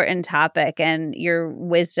an important topic, and your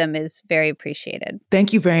wisdom is very appreciated.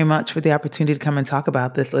 Thank you very much for the opportunity to come and talk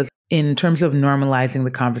about this, Liz. In terms of normalizing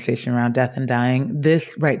the conversation around death and dying,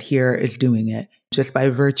 this right here is doing it. Just by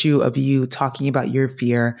virtue of you talking about your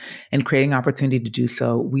fear and creating opportunity to do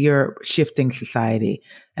so, we are shifting society.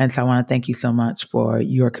 And so I want to thank you so much for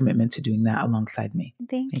your commitment to doing that alongside me.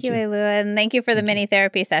 Thank you, Alua. And thank you for the mini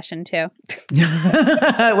therapy session too.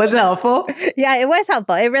 Was it helpful? Yeah, it was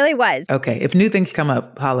helpful. It really was. Okay. If new things come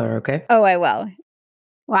up, holler, okay? Oh, I will.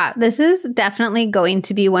 Wow, this is definitely going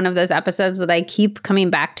to be one of those episodes that I keep coming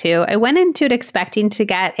back to. I went into it expecting to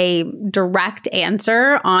get a direct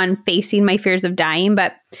answer on facing my fears of dying,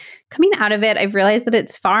 but coming out of it, I've realized that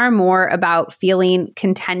it's far more about feeling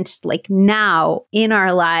content like now in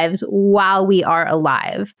our lives while we are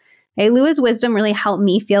alive. Alua's wisdom really helped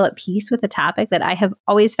me feel at peace with a topic that I have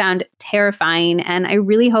always found terrifying, and I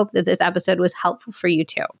really hope that this episode was helpful for you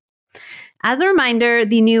too. As a reminder,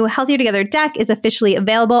 the new Healthier Together deck is officially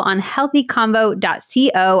available on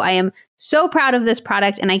healthyconvo.co. I am so proud of this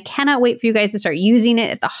product, and I cannot wait for you guys to start using it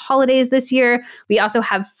at the holidays this year. We also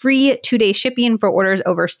have free 2-day shipping for orders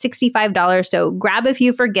over $65, so grab a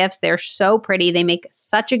few for gifts. They're so pretty. They make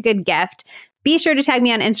such a good gift. Be sure to tag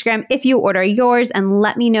me on Instagram if you order yours and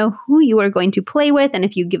let me know who you are going to play with. And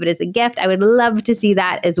if you give it as a gift, I would love to see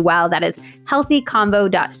that as well. That is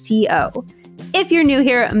healthyconvo.co. If you're new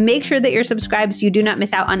here, make sure that you're subscribed so you do not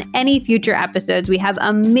miss out on any future episodes. We have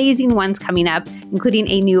amazing ones coming up, including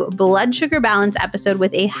a new blood sugar balance episode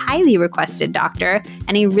with a highly requested doctor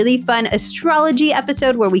and a really fun astrology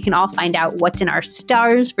episode where we can all find out what's in our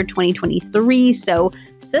stars for 2023. So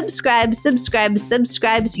subscribe so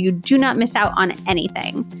you do not miss out on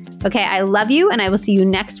anything. Okay, I love you, and I will see you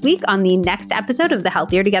next week on the next episode of the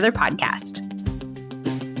Healthier Together podcast.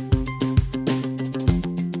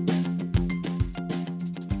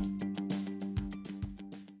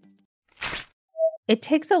 It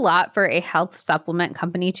takes a lot for a health supplement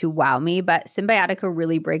company to wow me, but Symbiotica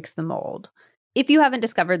really breaks the mold. If you haven't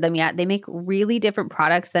discovered them yet, they make really different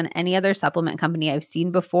products than any other supplement company I've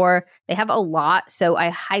seen before. They have a lot, so I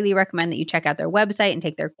highly recommend that you check out their website and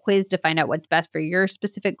take their quiz to find out what's best for your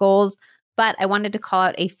specific goals. But I wanted to call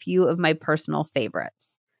out a few of my personal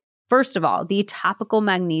favorites. First of all, the topical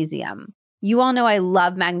magnesium. You all know I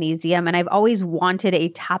love magnesium, and I've always wanted a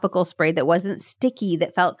topical spray that wasn't sticky,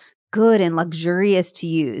 that felt good and luxurious to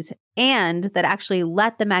use, and that actually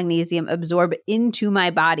let the magnesium absorb into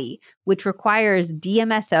my body, which requires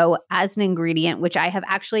DMSO as an ingredient, which I have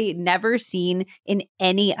actually never seen in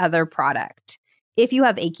any other product. If you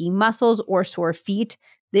have achy muscles or sore feet,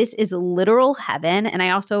 this is literal heaven, and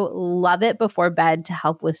I also love it before bed to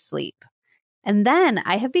help with sleep. And then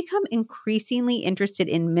I have become increasingly interested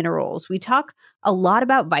in minerals. We talk a lot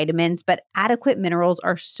about vitamins, but adequate minerals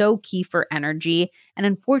are so key for energy. And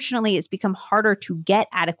unfortunately, it's become harder to get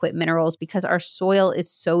adequate minerals because our soil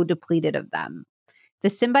is so depleted of them. The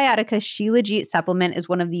Symbiotica Shilajit supplement is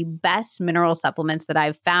one of the best mineral supplements that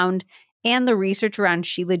I've found, and the research around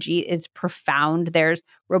Shilajit is profound. There's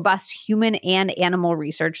robust human and animal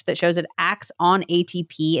research that shows it acts on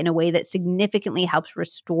ATP in a way that significantly helps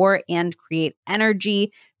restore and create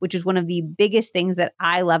energy, which is one of the biggest things that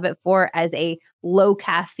I love it for as a low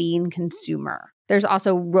caffeine consumer. There's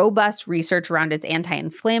also robust research around its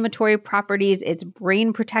anti-inflammatory properties, its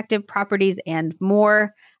brain protective properties, and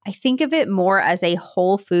more. I think of it more as a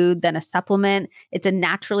whole food than a supplement. It's a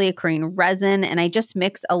naturally occurring resin, and I just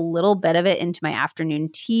mix a little bit of it into my afternoon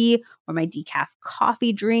tea or my decaf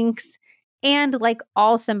coffee drinks. And like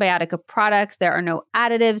all Symbiotica products, there are no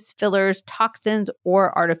additives, fillers, toxins,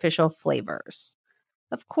 or artificial flavors.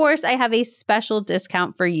 Of course, I have a special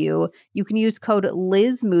discount for you. You can use code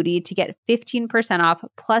LizMoody to get 15% off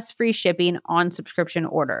plus free shipping on subscription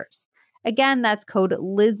orders. Again, that's code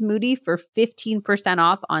LizMoody for 15%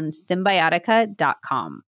 off on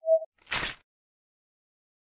Symbiotica.com.